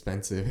pretty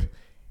expensive.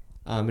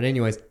 But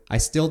anyways, I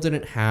still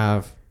didn't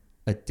have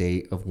a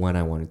date of when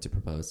I wanted to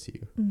propose to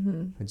you.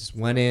 Mm-hmm. I just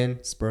went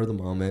in, spur of the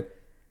moment,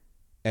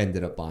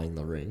 ended up buying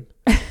the ring.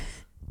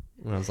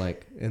 And I was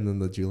like, and then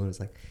the jeweler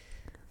was like,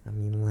 I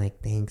mean,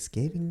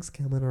 Thanksgiving's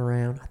coming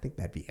around. I think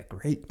that'd be a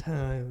great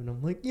time. And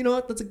I'm like, you know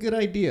what? That's a good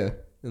idea.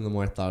 And the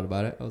more I thought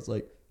about it, I was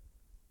like,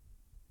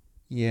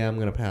 yeah, I'm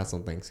going to pass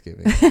on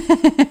Thanksgiving.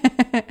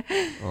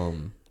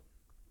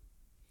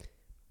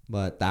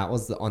 But that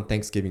was on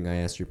Thanksgiving. I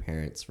asked your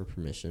parents for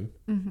permission.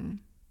 Mm-hmm.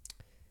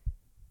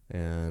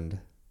 And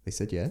they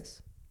said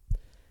yes.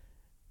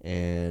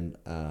 And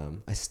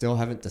I still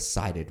haven't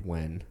decided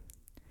when.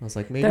 I was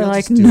like, maybe They're I'll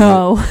like, just do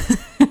no.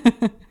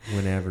 it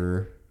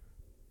whenever.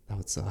 That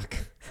would suck.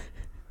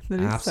 That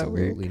is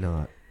Absolutely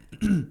so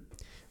not.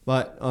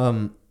 But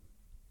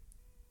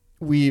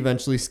we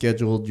eventually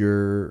scheduled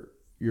your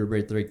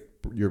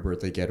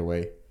birthday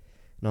getaway,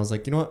 and I was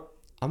like, you know what?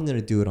 I'm gonna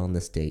do it on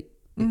this date.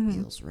 It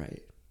feels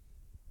right.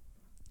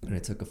 And I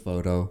took a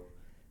photo,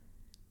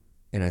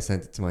 and I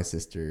sent it to my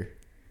sister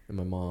and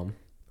my mom.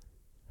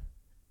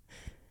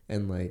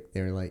 And like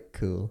they were like,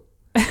 cool.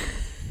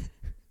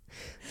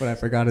 But I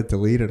forgot to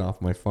delete it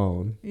off my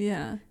phone.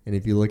 Yeah. And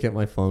if you look at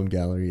my phone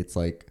gallery, it's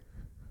like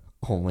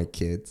all my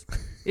kids.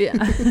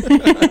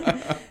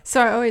 Yeah.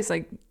 So I always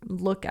like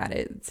look at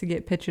it to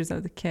get pictures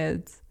of the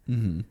kids.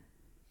 Mm-hmm.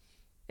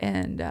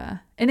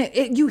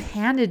 And you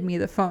handed me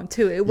the phone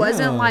too. It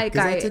wasn't like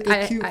I took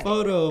a cute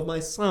photo of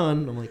my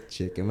son. I'm like,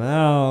 check him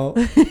out.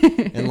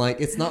 And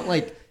like, it's not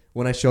like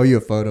when I show you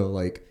a photo,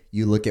 like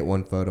you look at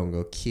one photo and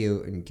go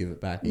cute and you give it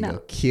back and you go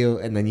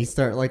cute. And then you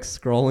start like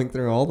scrolling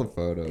through all the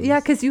photos. Yeah,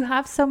 because you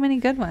have so many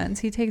good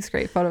ones. He takes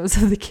great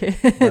photos of the kids.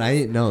 But I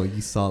didn't know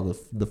you saw the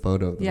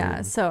photo. Of the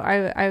movie. So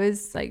I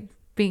was like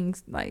being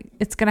like,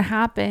 it's going to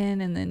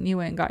happen. And then you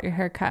went and got your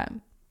hair cut.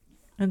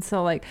 And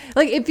so like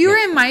if you were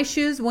in my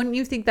shoes, wouldn't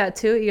you think that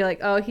too? You're like,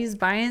 oh, he's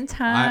buying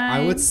time.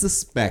 I would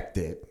suspect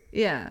it.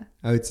 Yeah.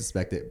 I would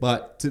suspect it.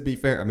 But to be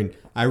fair, I mean,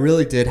 I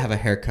really did have a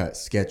haircut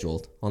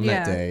scheduled on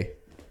that day.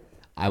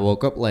 I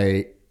woke up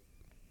late.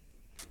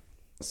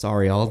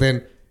 Sorry,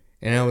 Alden.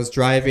 And I was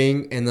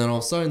driving, and then all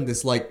of a sudden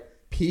this like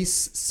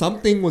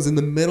something was in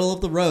the middle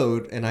of the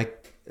road, and I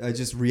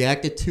just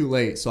reacted too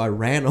late, so I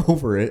ran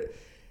over it.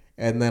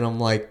 And then I'm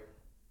like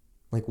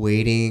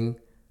waiting.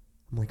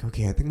 I'm like,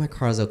 okay, I think my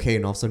car is okay.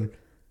 And all of a sudden,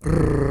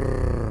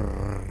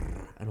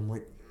 and I'm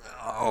like,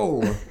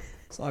 no.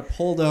 So I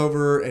pulled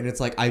over, and it's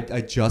like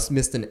I just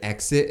missed an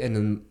exit, and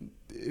then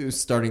it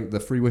was the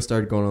freeway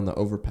started going on the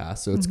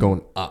overpass, so it's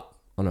going up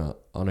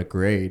on a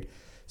grade.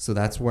 So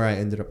that's where I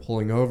ended up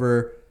pulling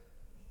over.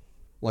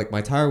 Like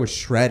my tire was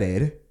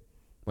shredded,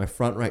 my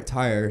front right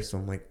tire. So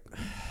I'm like,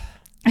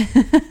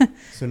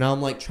 so now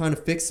I'm like trying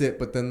to fix it,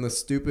 but then the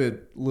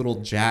stupid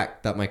little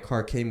jack that my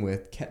car came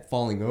with kept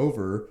falling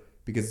over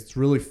because it's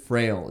really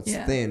frail. It's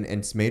thin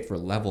and it's made for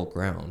level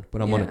ground,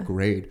 but I'm on a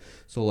grade.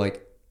 So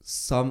like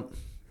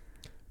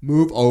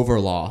move over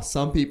law.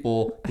 Some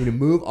people need to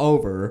move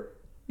over.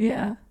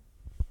 Yeah.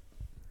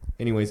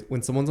 Anyways,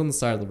 when someone's on the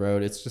side of the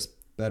road, it's just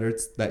better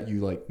that you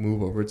like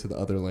move over to the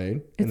other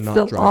lane and it's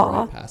not drive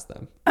right past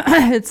them.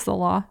 It's the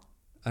law.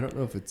 I don't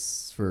know if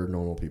it's for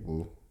normal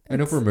people. I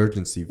know for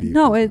emergency vehicles.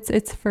 No,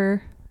 it's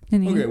for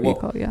any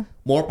vehicle. Yeah.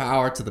 More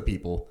power to the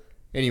people.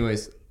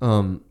 Anyways,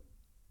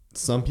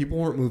 some people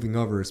weren't moving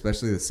over,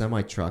 especially the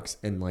semi trucks,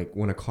 and like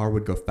when a car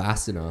would go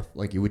fast enough,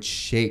 like it would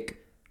shake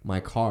my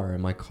car,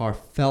 and my car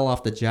fell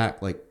off the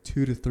jack like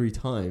 2 to 3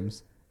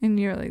 times. And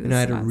you're like, and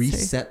I had to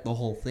reset the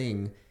whole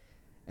thing,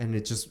 and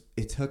it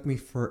took me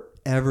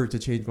forever to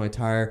change my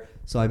tire,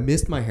 so I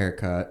missed my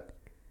haircut.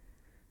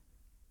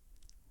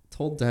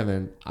 Told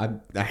Deavan I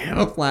have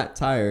a flat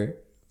tire,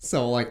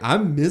 so like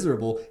I'm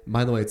miserable.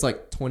 By the way, it's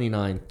like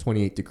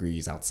 28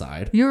 degrees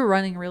outside. You were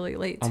running really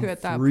late too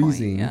at that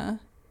freezing, point. Yeah.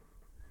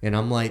 And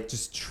I'm like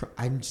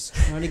I'm just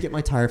trying to get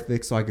my tire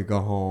fixed so I could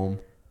go home.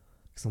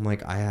 Because I'm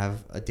like, I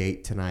have a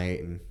date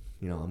tonight, and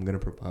I'm gonna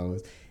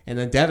propose. And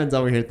then Devin's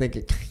over here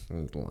thinking,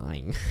 he's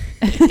lying.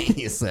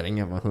 He's setting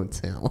up a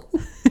hotel.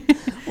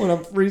 When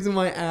I'm freezing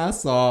my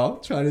ass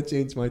off, trying to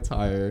change my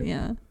tire.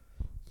 Yeah.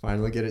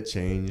 Finally get it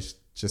changed.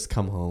 Just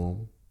come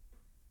home.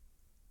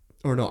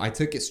 Or no, I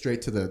took it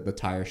straight to the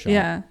tire shop.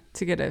 Yeah,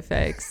 to get it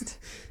fixed.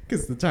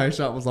 Because the tire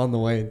shop was on the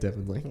way, and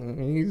Devin's like,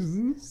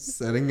 he's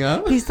setting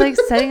up. He's like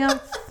setting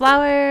up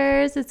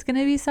flowers. It's going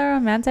to be so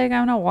romantic.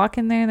 I'm going to walk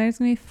in there and there's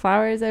going to be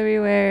flowers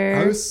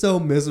everywhere. I was so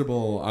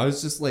miserable. I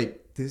was just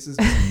like, this is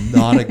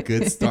not a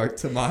good start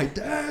to my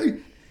day.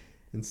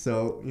 And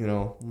so,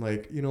 I'm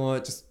like, you know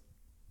what? Just,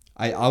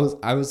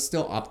 I was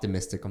still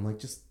optimistic. I'm like,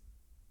 just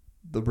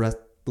the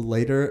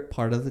later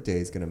part of the day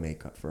is going to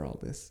make up for all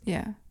this.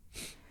 Yeah.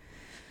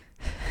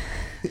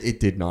 It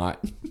did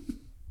not.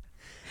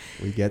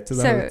 We get to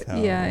the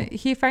hotel. Yeah,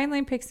 he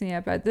finally picks me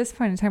up. At this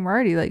point in time, we're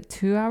already like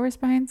 2 hours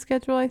behind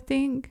schedule, I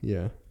think.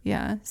 Yeah.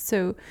 Yeah.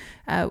 So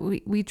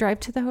we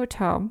drive to the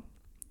hotel.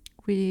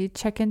 We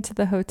check into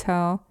the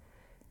hotel.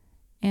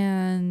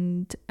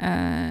 And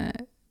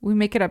we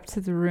make it up to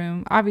the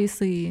room.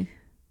 Obviously,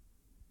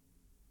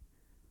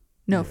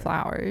 no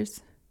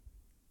flowers.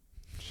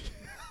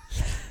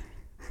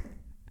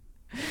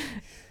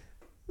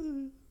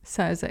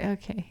 So I was like,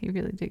 okay, he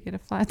really did get a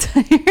flat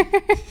tire.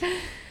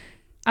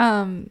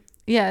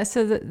 Yeah,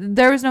 so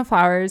there was no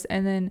flowers.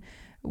 And then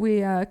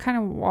we kind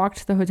of walked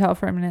to the hotel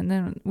for a minute, and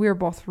then we were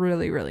both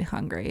really, really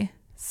hungry.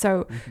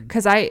 So,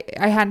 because I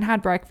hadn't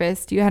had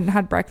breakfast, you hadn't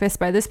had breakfast.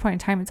 By this point in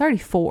time, it's already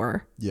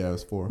 4. Yeah, it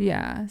was 4.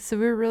 Yeah, so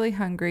we were really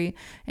hungry.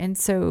 And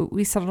so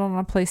we settled on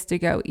a place to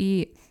go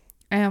eat.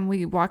 And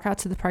we walk out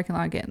to the parking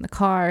lot, get in the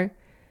car.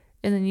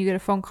 And then you get a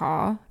phone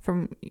call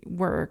from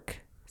work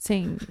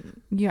saying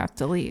you have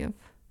to leave.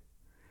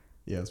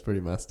 Yeah, it's pretty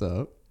messed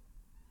up.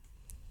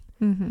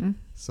 Mm-hmm.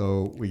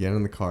 So we get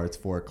in the car. It's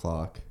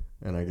 4:00,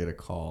 and I get a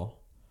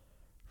call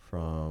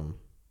from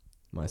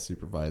my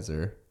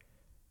supervisor,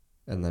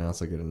 and then I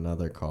also get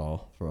another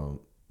call from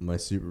my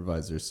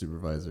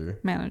supervisor,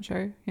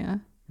 Manager, yeah.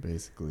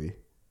 Basically,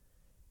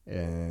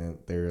 and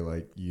they were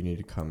like, "You need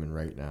to come in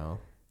right now."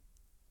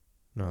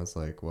 And I was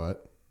like,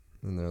 "What?"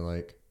 And they're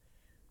like,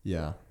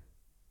 "Yeah,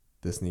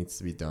 this needs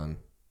to be done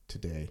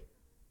today,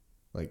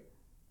 like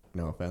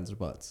no offense or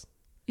buts.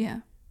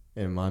 Yeah.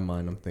 In my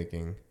mind, I'm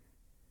thinking,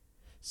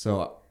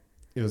 so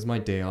it was my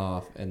day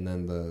off, and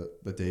then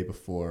the day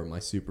before, my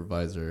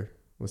supervisor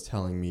was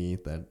telling me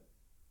that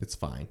it's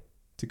fine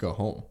to go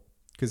home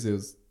because it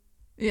was,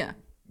 Yeah.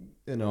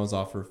 and I was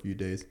off for a few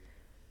days,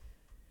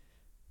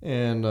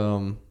 and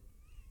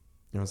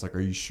I was like,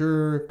 "Are you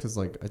sure?" Because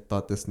like I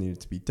thought this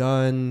needed to be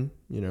done.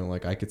 You know,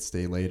 like I could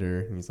stay later,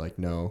 and he's like,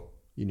 "No,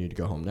 you need to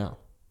go home now."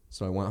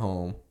 So I went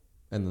home,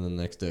 and then the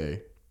next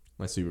day,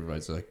 my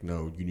supervisor's like,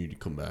 "No, you need to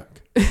come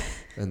back."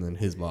 And then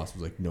his boss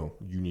was like, "No,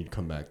 you need to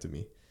come back to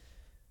me."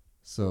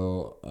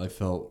 So I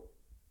felt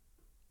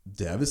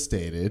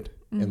devastated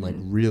and like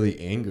really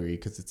angry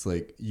because it's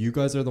like, you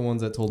guys are the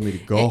ones that told me to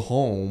go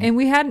home. And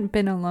we hadn't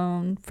been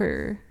alone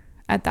for,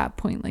 at that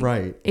point, like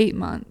right. 8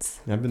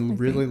 months. And I've been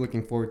really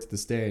looking forward to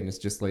this day, and it's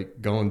just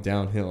like going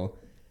downhill.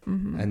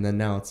 And then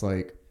now it's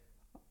like,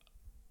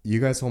 you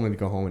guys told me to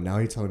go home, and now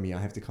you're telling me I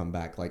have to come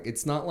back. Like,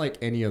 it's not like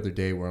any other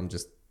day where I'm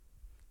just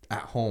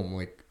at home.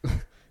 Like,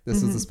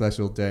 this is a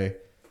special day.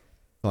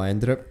 So I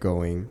ended up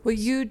going. Well,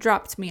 you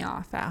dropped me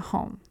off at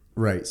home.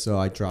 Right. So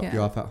I dropped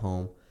you off at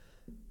home.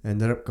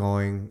 Ended up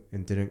going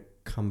and didn't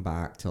come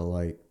back till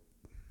like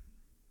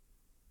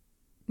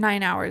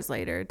 9 hours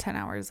later, 10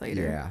 hours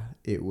later. Yeah.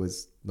 It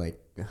was like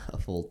a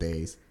full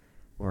day's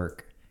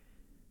work.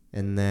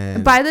 And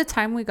then by the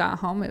time we got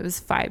home, it was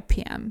 5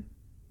 p.m.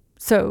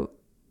 So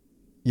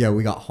yeah,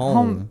 we got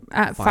home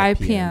at 5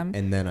 p.m.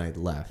 And then I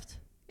left.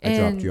 I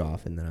dropped you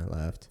off and then I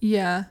left.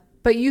 Yeah.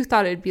 But you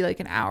thought it'd be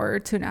like an hour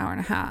to an hour and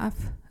a half.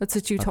 That's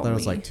what you told me. I thought it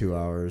was like 2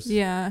 hours.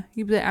 Yeah.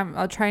 You'd be like,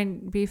 I'll try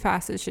and be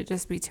fast. It should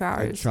just be 2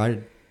 hours. I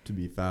tried to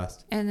be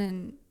fast. And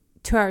then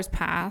 2 hours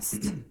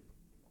passed.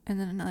 And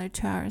then another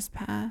 2 hours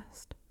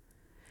passed.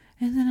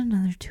 And then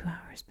another 2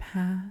 hours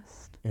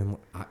passed. And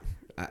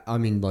I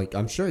mean, like,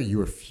 I'm sure you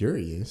were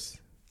furious.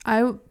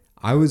 I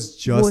was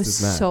just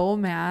as mad. So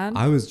mad.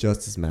 I was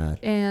just as mad.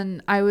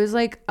 And I was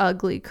like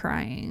ugly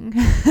crying.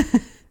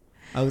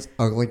 I was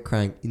ugly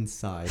crying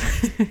inside.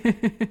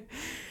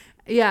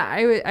 Yeah,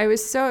 I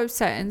was so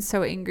upset and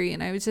so angry,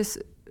 and I was just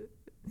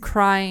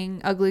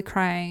crying, ugly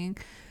crying.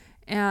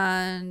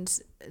 And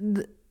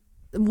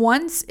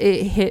once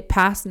it hit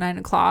past 9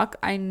 o'clock,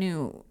 I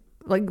knew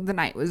like the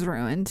night was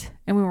ruined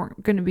and we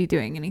weren't going to be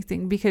doing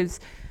anything because,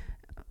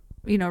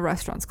 you know,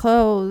 restaurants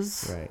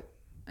closed. Right.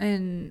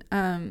 And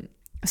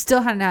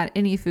still hadn't had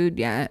any food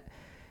yet.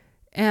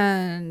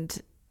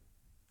 And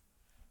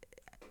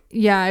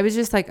yeah, I was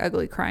just like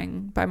ugly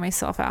crying by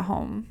myself at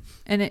home.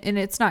 And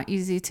it's not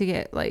easy to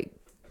get like,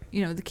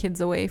 you know, the kids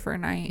away for a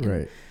night.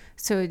 Right.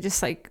 So it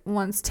just like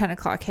once 10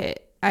 o'clock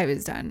hit, I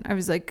was done. I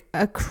was like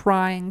a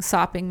crying,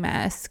 sopping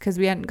mess because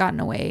we hadn't gotten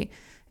away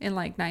in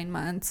like 9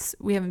 months.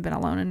 We haven't been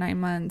alone in 9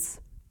 months.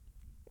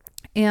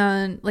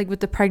 And like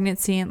with the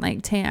pregnancy and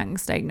like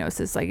Taeyang's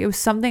diagnosis, like it was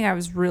something I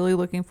was really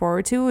looking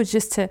forward to, was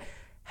just to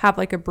have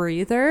like a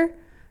breather,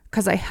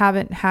 because I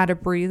haven't had a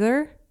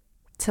breather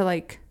to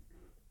like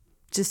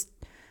just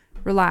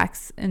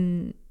relax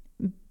and,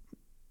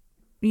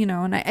 you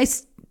know, and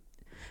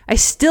I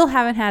still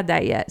haven't had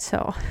that yet.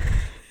 So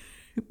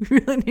we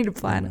really need to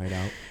plan. Night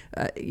out.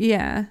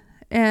 Yeah.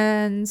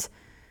 And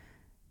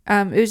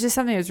it was just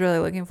something I was really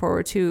looking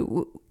forward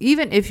to.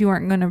 Even if you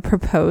weren't going to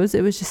propose,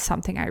 it was just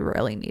something I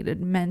really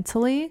needed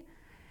mentally.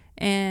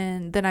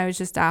 And then I was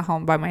just at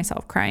home by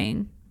myself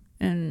crying.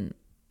 And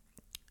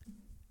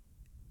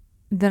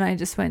then I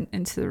just went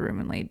into the room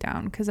and laid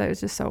down because I was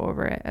just so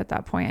over it at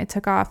that point. I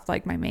took off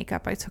like my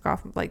makeup. I took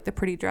off like the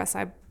pretty dress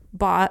I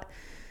bought,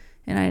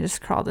 and I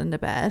just crawled into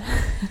bed.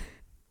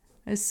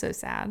 It was so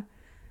sad.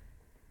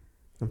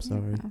 I'm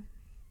sorry. Yeah.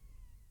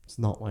 It's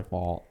not my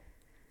fault.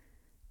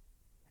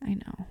 I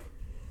know.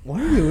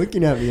 Why are you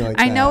looking at me like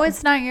that? I know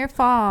it's not your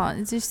fault.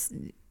 It's just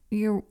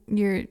your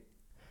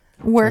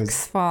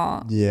work's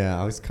fault.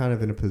 Yeah, I was kind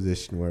of in a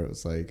position where it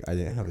was like I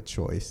didn't have a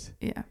choice.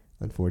 Yeah.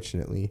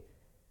 Unfortunately.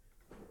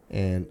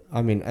 And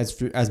I mean,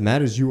 as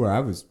mad as you were, I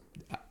was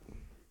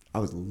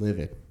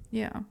livid.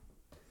 Yeah.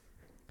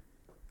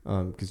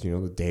 Because you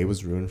know the day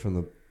was ruined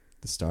from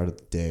the start of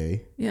the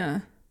day. Yeah.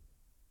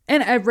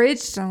 And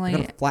originally, I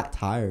got a flat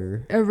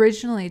tire.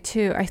 Originally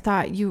too, I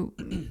thought you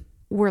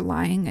were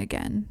lying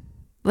again.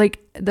 Like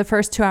the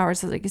first 2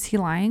 hours, I was like, is he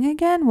lying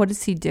again? What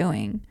is he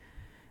doing?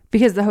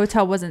 Because the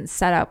hotel wasn't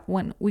set up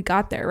when we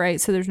got there, right?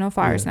 So there's no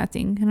fires,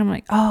 nothing. And I'm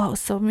like, oh,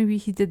 so maybe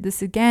he did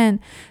this again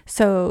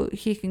so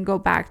he can go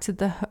back to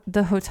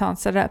the hotel and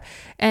set it up.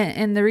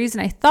 And the reason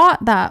I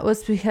thought that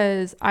was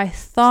because I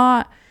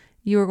thought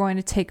you were going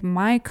to take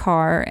my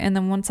car. And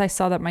then once I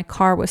saw that my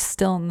car was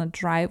still in the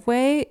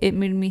driveway, it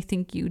made me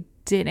think you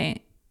didn't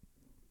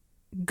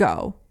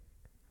go.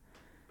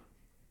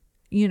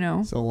 You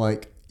know? So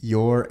like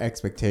your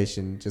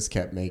expectation just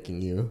kept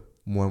making you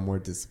more and more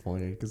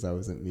disappointed because I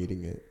wasn't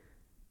meeting it.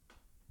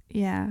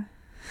 Yeah.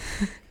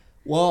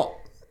 Well,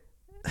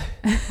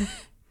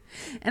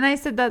 and I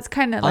said that's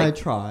kind of like I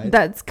tried.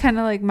 That's kind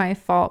of like my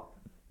fault,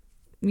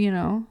 you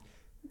know.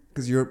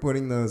 Because you were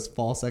putting those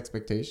false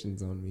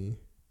expectations on me.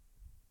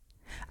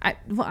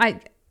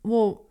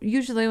 well,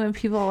 usually when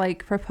people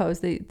like propose,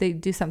 they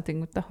do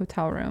something with the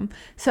hotel room.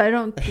 So I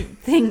don't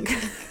think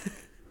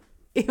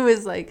it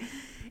was like,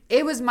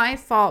 it was my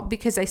fault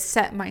because I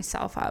set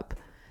myself up.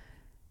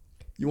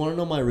 You want to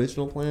know my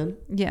original plan?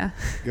 Yeah.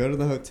 Go to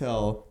the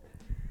hotel,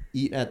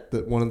 eat at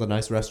one of the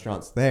nice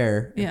restaurants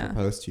there, and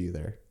propose to you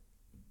there.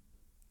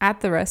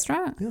 At the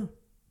restaurant? Yeah.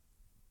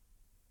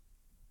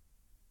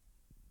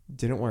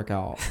 Didn't work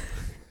out.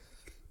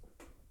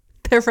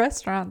 The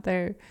restaurant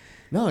there.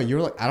 No, you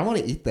were like, I don't want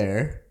to eat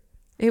there.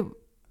 I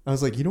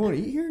was like, you don't want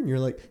to eat here? And you're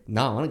like,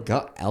 no, I want to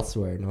go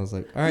elsewhere. And I was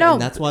like, all right. No,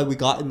 and that's why we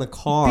got in the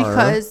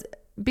car.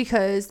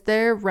 Because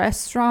their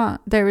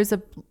restaurant, there was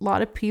a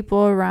lot of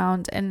people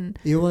around and...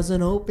 It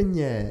wasn't open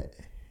yet.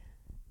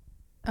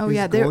 Oh,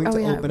 yeah. It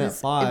open at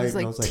 5. It was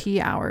like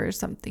tea hour or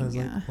something. I was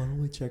like, why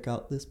don't we check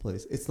out this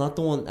place? It's not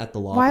the one at the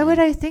lobby. Why would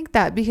I think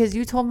that? Because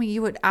you told me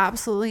you would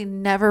absolutely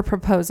never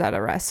propose at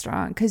a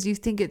restaurant because you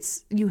think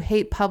you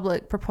hate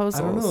public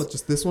proposals. I don't know.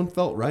 Just this one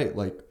felt right.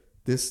 Like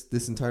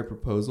this entire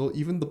proposal,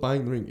 even the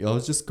buying the ring, I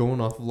was just going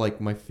off of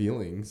like my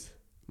feelings.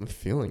 My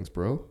feelings,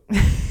 bro.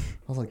 I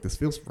was like, this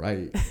feels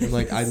right. And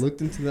like I looked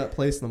into that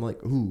place and I'm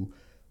like, ooh.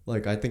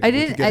 Like I think I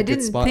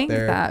didn't think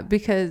that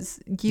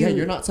because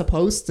you're not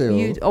supposed to.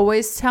 You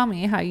always tell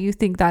me how you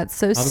think that's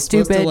so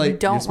stupid. You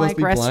don't like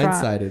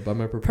restaurant blindsided by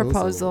my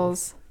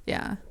proposals.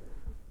 Yeah.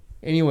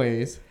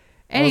 Anyways,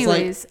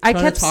 I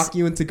kept to talk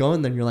you into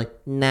going. Then you're like,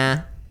 nah,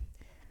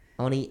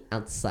 I want to eat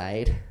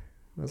outside.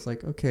 I was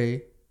like,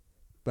 okay,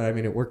 but I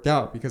mean, it worked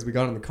out because we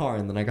got in the car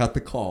and then I got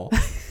the call.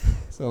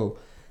 So.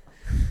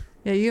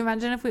 Yeah, you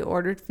imagine if we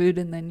ordered food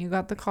and then you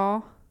got the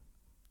call.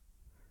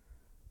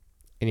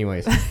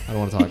 Anyways, I don't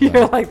want to talk about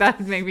You're it. like, that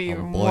made me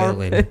even more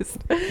pissed.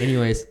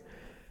 Anyways,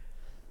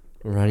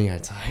 we're running out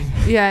of time.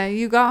 Yeah,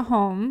 you got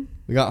home.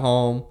 We got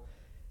home.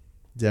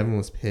 Deavan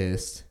was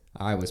pissed.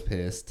 I was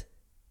pissed.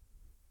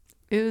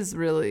 It was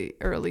really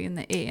early in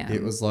the a.m.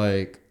 It was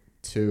like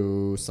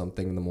 2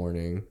 something in the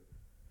morning.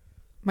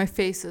 My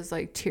face was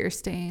like tear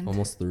stained.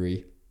 Almost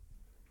 3.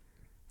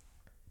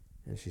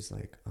 And she's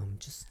like, I'm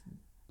just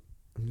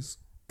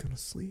gonna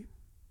sleep.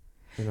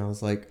 And I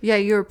was like, yeah,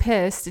 you were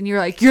pissed and you're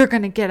like, you're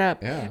going to get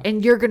up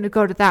and you're going to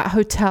go to that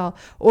hotel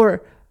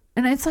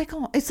and it's like,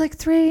 oh, it's like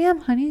 3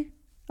 a.m., honey.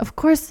 Of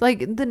course,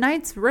 like the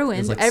night's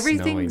ruined. Like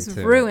everything's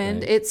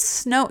ruined. Right? It's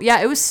snow.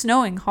 Yeah, it was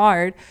snowing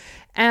hard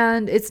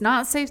and it's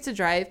not safe to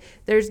drive.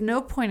 There's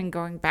no point in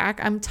going back.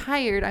 I'm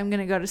tired. I'm going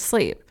to go to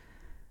sleep.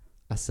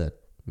 I said,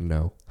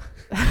 no.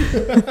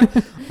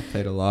 I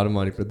paid a lot of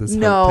money for this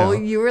hotel.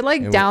 You were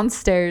like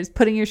downstairs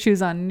putting your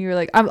shoes on and you were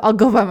like, I'll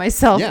go by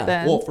myself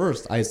then. Well,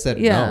 first I said,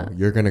 no,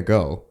 you're going to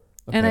go.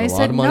 And I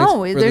said,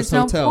 no, there's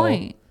no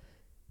point.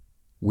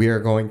 We are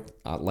going,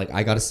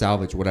 I got to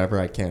salvage whatever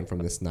I can from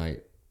this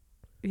night.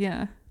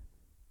 Yeah.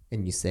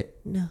 And you said,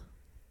 no.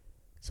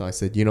 So I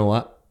said, you know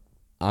what?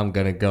 I'm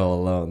going to go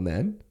alone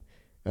then.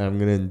 And I'm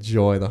going to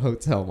enjoy the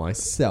hotel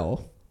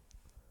myself.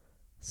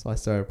 So I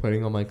started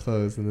putting on my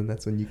clothes, and then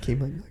that's when you came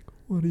like,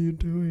 what are you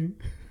doing?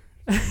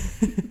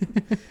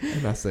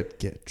 And I said,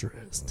 get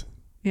dressed.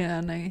 Yeah,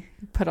 and I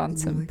put on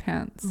some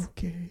pants.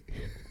 Okay.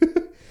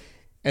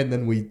 And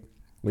then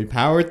we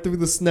powered through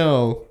the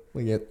snow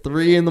like at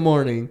 3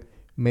 a.m,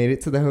 made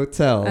it to the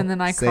hotel. And then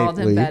I crawled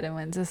in bed and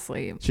went to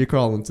sleep. She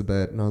crawled into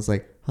bed, and I was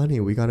like, honey,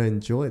 we got to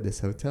enjoy this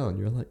hotel. And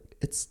you're like,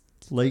 it's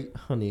late,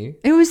 honey.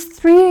 It was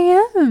 3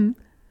 a.m.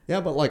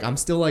 Yeah, but like I'm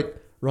still like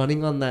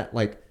running on that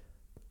like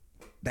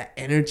that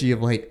energy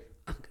of like,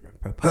 I'm gonna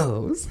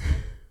propose.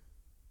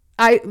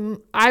 I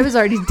was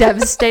already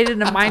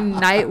devastated and my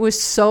night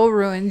was so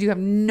ruined. You have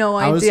no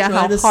idea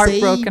how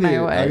heartbroken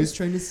I was. I was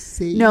trying to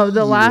save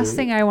the last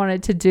thing I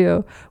wanted to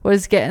do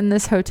was get in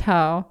this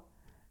hotel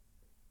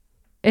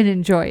and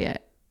enjoy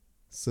it.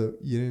 So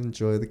you didn't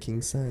enjoy the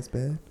king size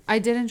bed? I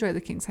did enjoy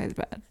the king size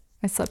bed.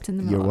 I slept in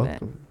the middle of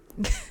it.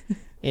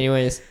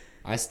 Anyways,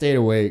 I stayed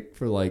awake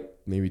for like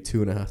maybe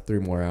 2.5, 3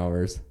 more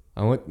hours.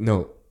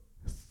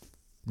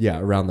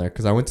 Around there,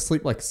 because I went to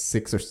sleep like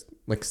 6 or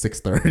like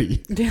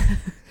 6:30. Yeah.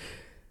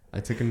 I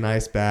took a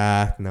nice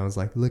bath and I was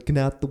like looking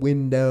out the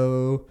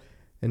window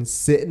and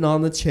sitting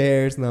on the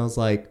chairs and I was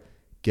like,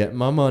 get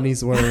my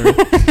money's worth.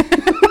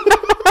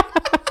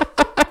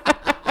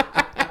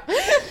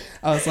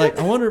 I was like,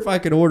 I wonder if I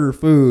could order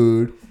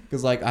food,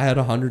 because like I had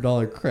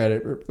 $100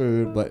 credit for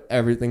food, but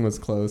everything was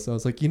closed. So I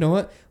was like, you know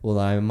what? Well,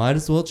 I might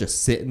as well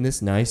just sit in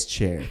this nice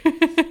chair.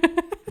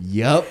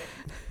 Yup.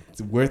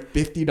 It's worth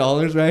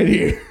 $50 right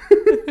here.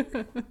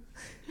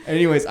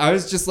 Anyways, I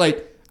was just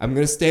like, I'm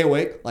going to stay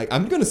awake. Like,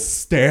 I'm going to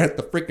stare at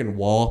the freaking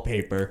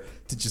wallpaper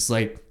to just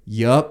like,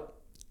 yup,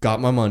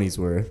 got my money's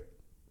worth.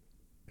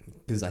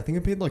 Because I think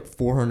I paid like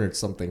 $400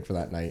 something for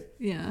that night.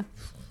 Yeah.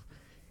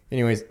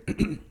 Anyways,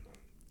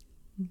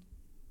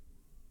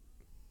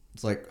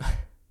 it's like, I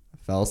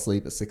fell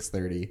asleep at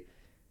 6:30.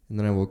 And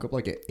then I woke up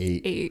like at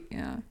 8. 8,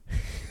 yeah.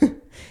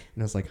 And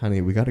I was like,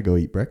 honey, we got to go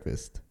eat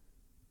breakfast.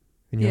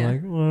 And you're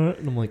like, what?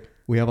 And I'm like,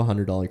 we have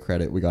 $100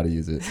 credit. We got to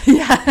use it.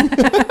 Yeah.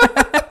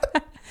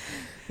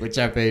 Which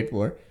I paid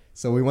for.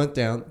 So we went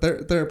down.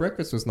 Their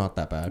breakfast was not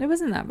that bad. It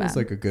wasn't that bad. It was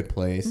like a good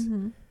place.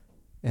 Mm-hmm.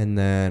 And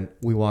then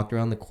we walked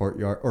around the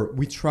courtyard, or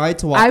we tried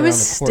to walk I around was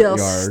the still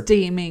courtyard.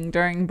 steaming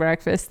during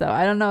breakfast, though.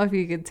 I don't know if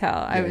you could tell.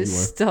 I Yeah, was you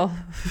were. still.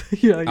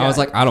 Yeah, I was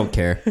like, I don't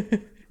care.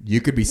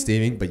 You could be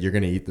steaming, but you're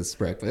gonna eat this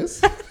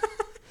breakfast.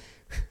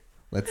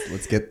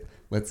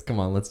 Come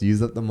on, let's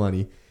use up the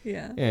money.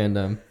 yeah.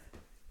 And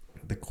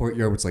the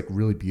courtyard was like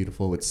really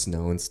beautiful with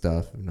snow and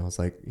stuff. And I was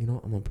like, you know,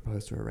 I'm gonna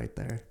propose to her right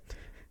there.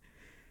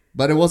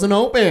 But it wasn't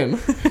open.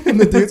 And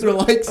the dudes were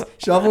like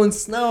shoveling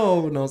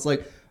snow. And I was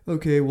like,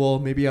 okay, well,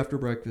 maybe after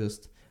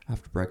breakfast.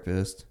 After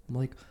breakfast. I'm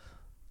like,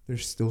 they're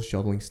still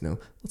shoveling snow.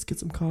 Let's get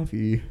some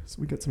coffee. So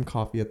we got some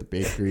coffee at the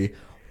bakery,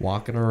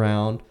 walking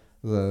around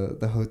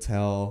the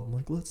hotel. I'm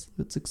like,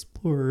 let's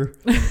explore.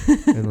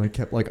 And I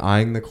kept like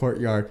eyeing the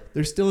courtyard.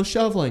 They're still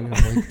shoveling. And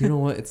I'm like, you know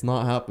what? It's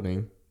not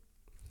happening.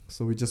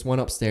 So we just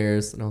went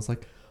upstairs and I was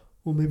like,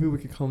 well, maybe we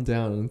could come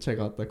down and check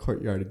out the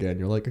courtyard again.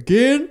 You're like,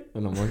 again?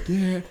 And I'm like,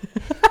 yeah.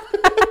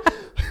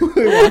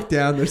 We walked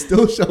down. They're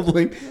still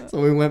shoveling. So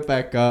we went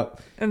back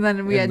up. And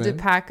then we had to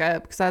pack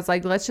up because I was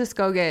like, let's just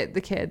go get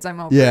the kids. I'm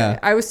over Yeah. it.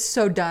 I was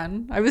so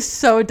done. I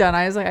was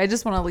like, I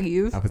just want to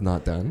leave. I was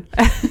not done.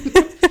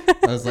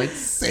 I was like,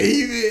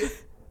 save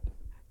it.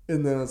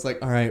 And then I was like,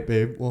 all right,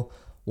 babe. Well,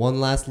 one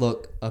last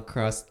look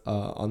across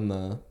on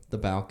the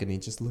balcony.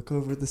 Just look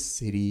over the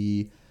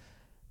city.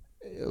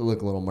 It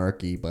looked a little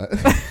murky, but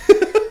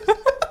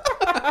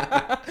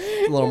a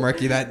little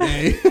murky that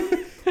day.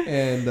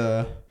 And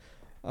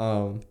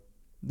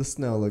the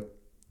snow looked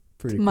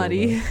pretty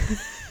muddy. Cool,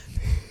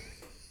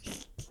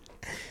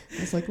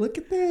 I was like, look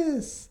at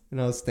this.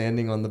 And I was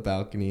standing on the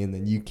balcony, and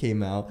then you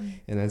came out,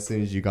 and as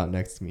soon as you got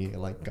next to me, I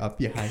like got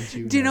behind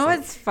you. Do you know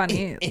what's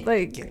funny?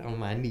 Like, get on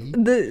my knee.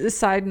 the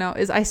side note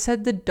is I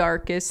said the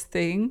darkest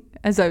thing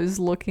as I was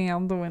looking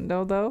out the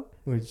window, though.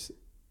 Which,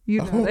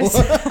 You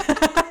noticed.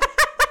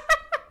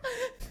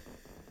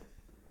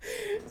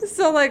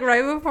 So like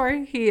right before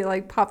he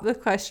like popped the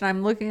question,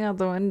 I'm looking out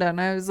the window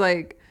and I was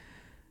like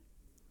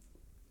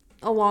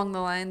along the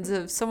lines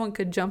of someone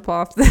could jump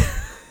off the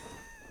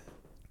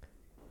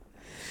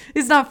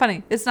It's not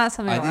funny. It's not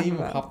something I to didn't laugh even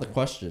about. pop the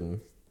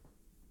question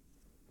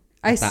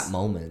At that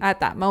moment.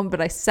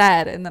 but I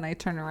said and then I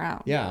turned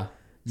around. Yeah.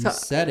 You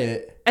said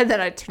it. And then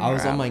I turned around. I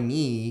was on my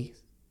knee.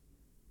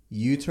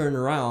 You turned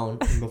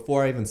around, and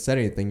before I even said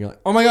anything, you're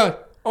like, oh my God.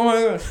 Oh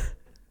my gosh.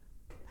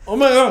 Oh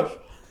my gosh.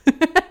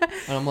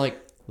 And I'm like,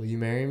 will you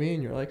marry me?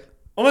 And you're like,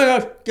 oh my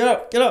gosh, get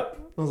up, get up.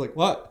 I was like,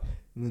 what?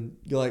 And then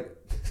you like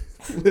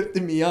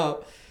lifted me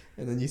up,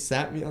 and then you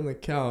sat me on the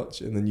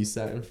couch, and then you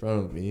sat in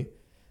front of me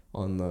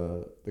on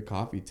the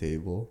coffee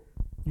table.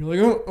 You're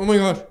like, oh my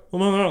gosh, oh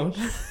my gosh.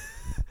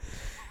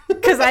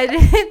 Because I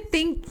didn't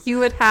think you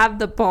would have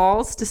the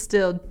balls to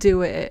still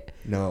do it.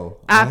 No.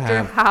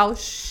 After how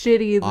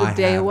shitty the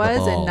day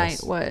was and night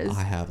was.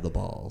 I have the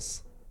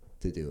balls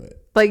to do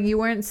it. Like you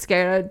weren't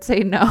scared I'd say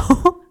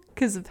no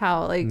because of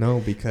how like No,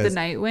 because the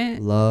night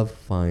went. Love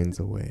finds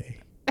a way.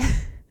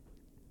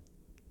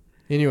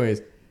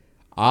 Anyways,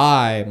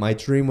 my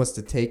dream was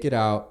to take it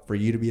out for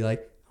you to be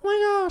like, oh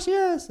my gosh,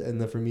 yes.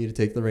 And then for me to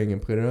take the ring and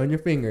put it on your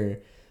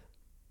finger.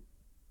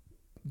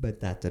 But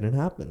that didn't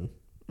happen.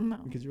 No.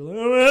 Because you're like,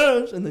 oh my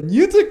gosh. And then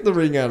you took the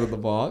ring out of the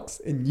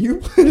box and you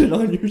put it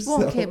on yourself.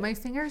 Well, okay, my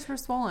fingers were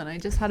swollen. I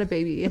just had a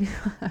baby. And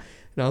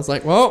I was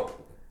like, well,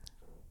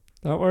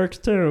 That works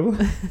too.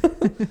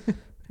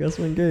 Guess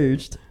we're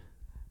engaged.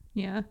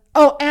 Yeah.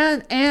 Oh,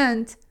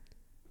 and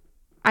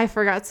I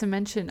forgot to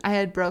mention I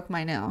had broke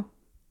my nail.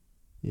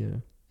 Yeah.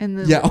 And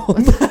the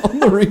on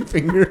the ring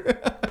finger.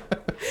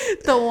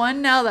 the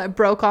one nail that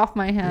broke off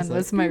my hand like,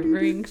 was my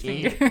ring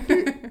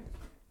finger.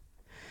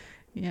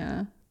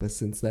 Yeah. But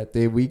since that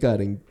day, we got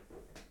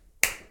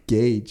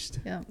engaged.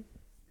 Yeah.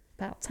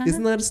 About time.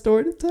 Isn't that a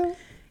story to tell?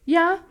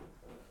 Yeah.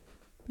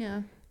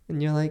 Yeah.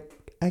 And you're like,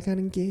 I got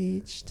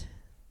engaged.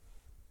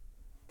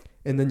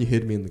 And then you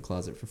hid me in the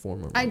closet for 4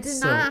 more months. I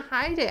did not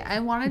hide it. I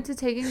wanted to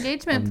take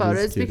engagement I'm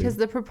photos just kidding. because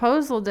the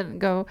proposal didn't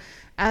go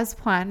as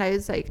planned. I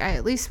was like, I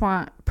at least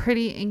want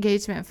pretty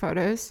engagement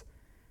photos.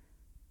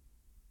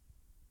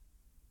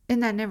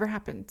 And that never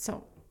happened.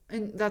 So,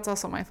 and that's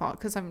also my fault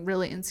because I'm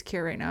really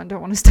insecure right now and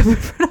don't want to step in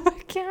front of my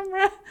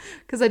camera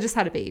because I just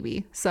had a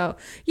baby. So,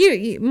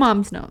 you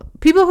moms know.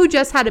 People who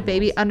just had a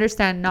baby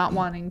understand not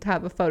wanting to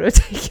have a photo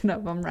taken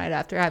of them right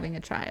after having a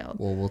child.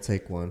 Well, we'll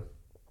take one.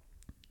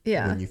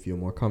 Yeah. When you feel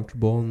more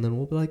comfortable, and then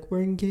we'll be like,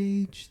 we're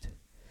engaged.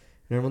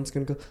 And everyone's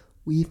going to go,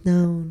 we've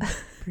known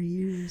for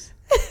years.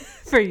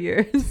 For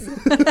years.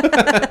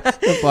 A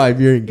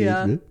 5-year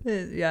engagement.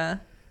 Yeah.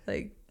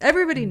 Like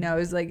everybody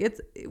knows, like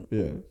it's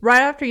Yeah.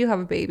 right after you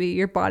have a baby,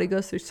 your body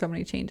goes through so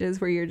many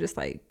changes where you're just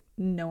like,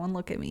 no one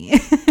look at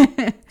me.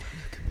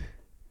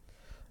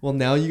 Well,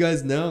 now you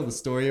guys know the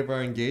story of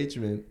our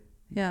engagement.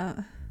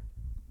 Yeah.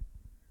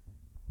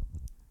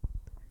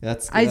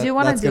 I do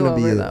want to do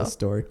over though.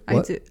 Story.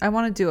 What? I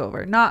want to do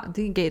over, not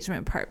the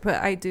engagement part, but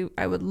I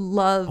would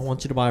love. I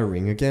want you to buy a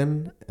ring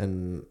again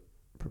and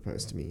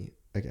propose to me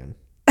again.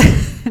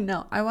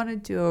 No, I want to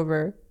do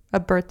over a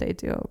birthday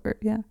do over.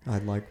 Yeah.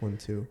 I'd like one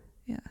too.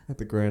 Yeah. At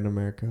the Grand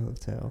America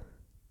Hotel.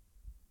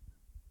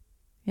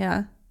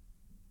 Yeah.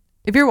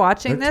 If you're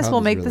watching Their this, tub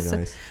we'll is make really this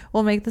nice.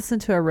 we'll make this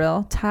into a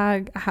reel.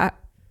 Tag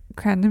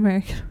Grand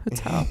American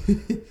Hotel.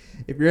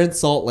 If you're in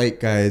Salt Lake,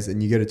 guys,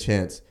 and you get a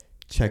chance,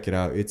 check it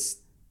out. It's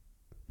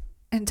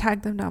And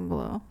tag them down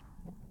below.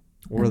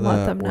 or And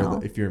let them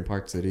know. if you're in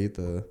Park City,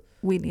 the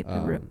We need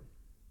the room.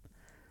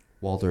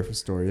 Waldorf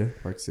Astoria,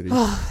 Park City.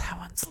 Oh, that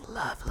one's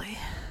lovely.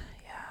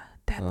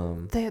 Yeah.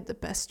 They had the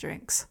best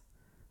drinks.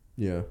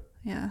 Yeah.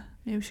 Yeah.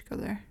 Maybe we should go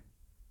there.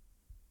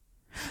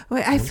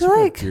 Wait, I Let's feel check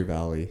out like Deer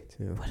Valley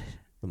too.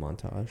 The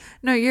montage.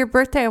 no, your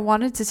birthday I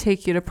wanted to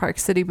take you to Park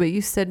City, but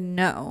you said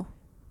no.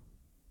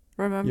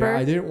 Remember? Yeah,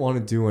 I didn't want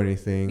to do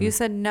anything. You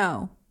said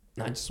no.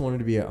 I just wanted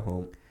to be at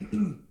home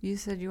You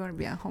said you want to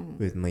be at home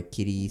with my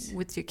kitties.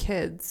 with your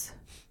kids.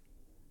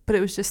 But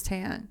it was just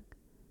Tan.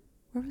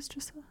 Where was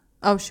Drusilla?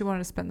 Oh, she wanted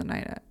to spend the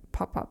night at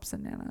Pop Pop's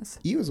and Nana's.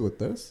 He was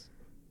with us.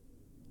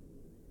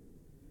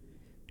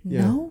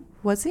 Yeah. No?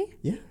 Was he?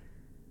 Yeah.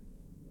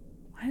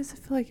 Why does it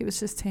feel like it was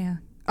just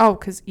Tan? Oh,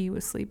 because E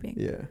was sleeping.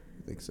 Yeah,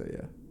 I think so.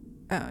 Yeah.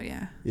 Oh,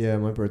 yeah. Yeah,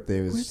 my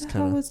birthday was Where just the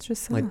hell kind of was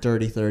Drusilla? my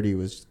dirty 30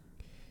 was.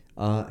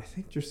 I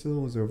think Drusilla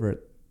was over at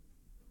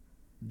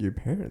your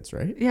parents,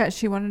 right? Yeah,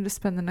 she wanted to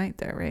spend the night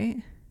there,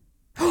 right?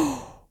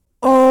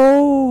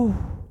 Oh!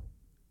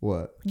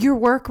 What? Your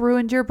work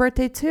ruined your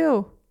birthday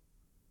too.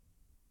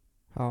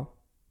 How?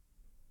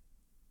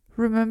 I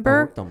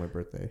Remember? worked on my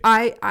birthday.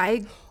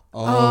 I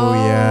Oh,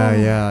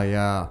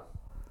 yeah.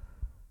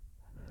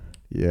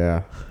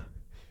 Yeah.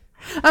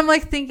 I'm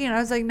like thinking, I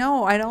was like,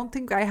 no, I don't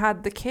think I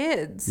had the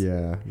kids.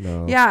 Yeah,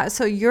 no. Yeah,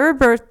 so your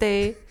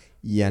birthday.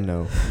 Yeah,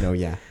 no,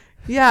 yeah.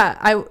 Yeah,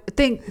 I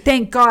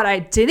thank God I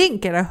didn't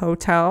get a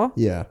hotel.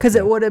 Yeah. Because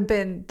it would have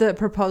been the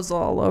proposal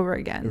all over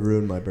again. It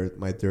ruined my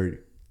dirty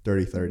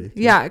 30.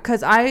 Yeah,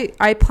 because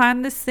I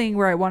planned this thing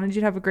where I wanted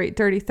you to have a great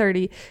dirty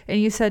 30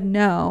 and you said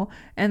no.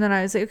 And then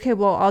I was like, okay,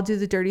 well, I'll do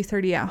the dirty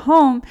 30 at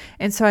home.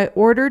 And so I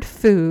ordered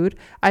food.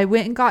 I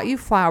went and got you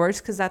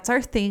flowers because that's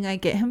our thing. I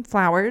get him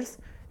flowers.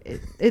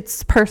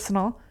 It's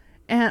personal.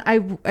 And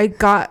I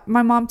got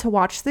my mom to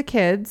watch the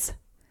kids.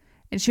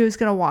 And she was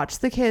going to watch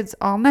the kids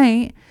all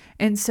night.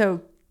 And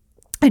so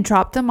I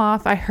dropped them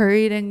off. I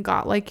hurried and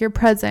got like your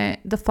present,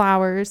 the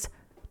flowers.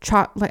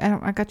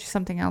 I got you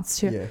something else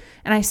too. Yeah.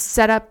 And I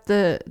set up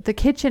the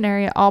kitchen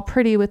area all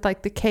pretty with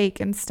like the cake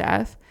and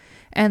stuff.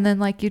 And then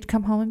like you'd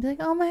come home and be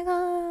like, oh my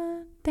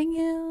God, thank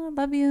you,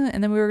 I love you.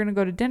 And then we were going to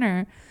go to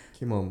dinner.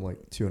 Came home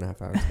like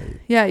 2.5 hours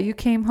late. Yeah, you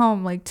came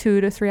home like 2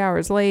 to 3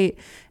 hours late.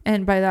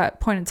 And by that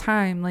point in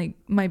time, like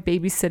my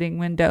babysitting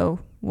window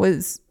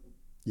was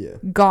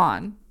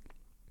gone.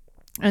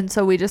 And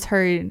so we just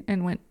hurried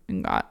and went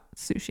and got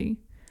sushi.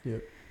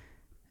 Yep.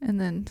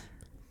 And then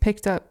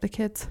picked up the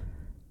kids.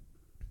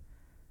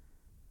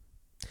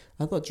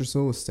 I thought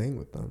Drusilla was staying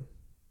with them.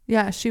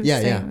 Yeah, she was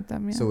staying with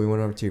them. Yeah. So we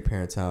went over to your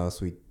parents'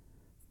 house.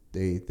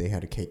 They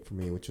had a cake for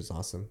me, which was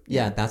awesome.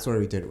 Yeah, that's what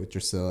we did it with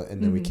Drusilla,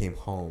 and then we came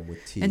home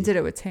with T and did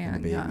it with Tan,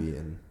 and the baby,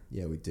 and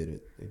we did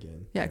it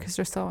again. Yeah, because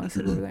Drusilla wanted to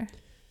sit over there.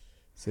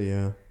 So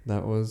yeah,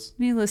 that was.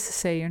 Needless to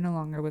say, you're no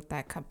longer with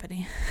that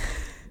company.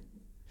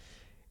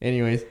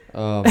 Anyways,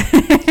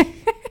 I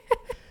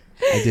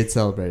did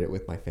celebrate it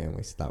with my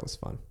family, so that was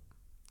fun.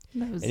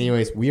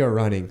 Anyways, we are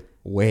running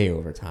way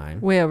over time.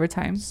 Way over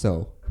time.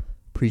 So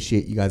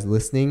appreciate you guys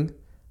listening.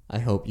 I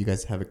hope you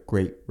guys have a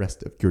great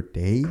rest of your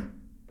day.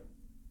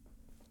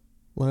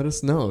 Let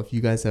us know if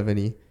you guys have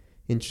any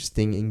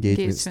interesting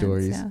engagement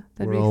stories. Yeah,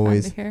 that'd be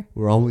fun to hear.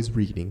 We're always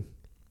reading.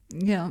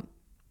 Yeah.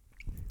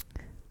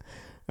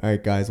 All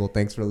right, guys. Well,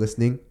 thanks for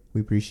listening.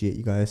 We appreciate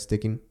you guys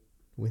sticking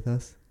with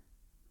us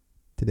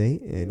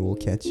today, and we'll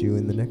catch you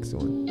in the next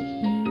one.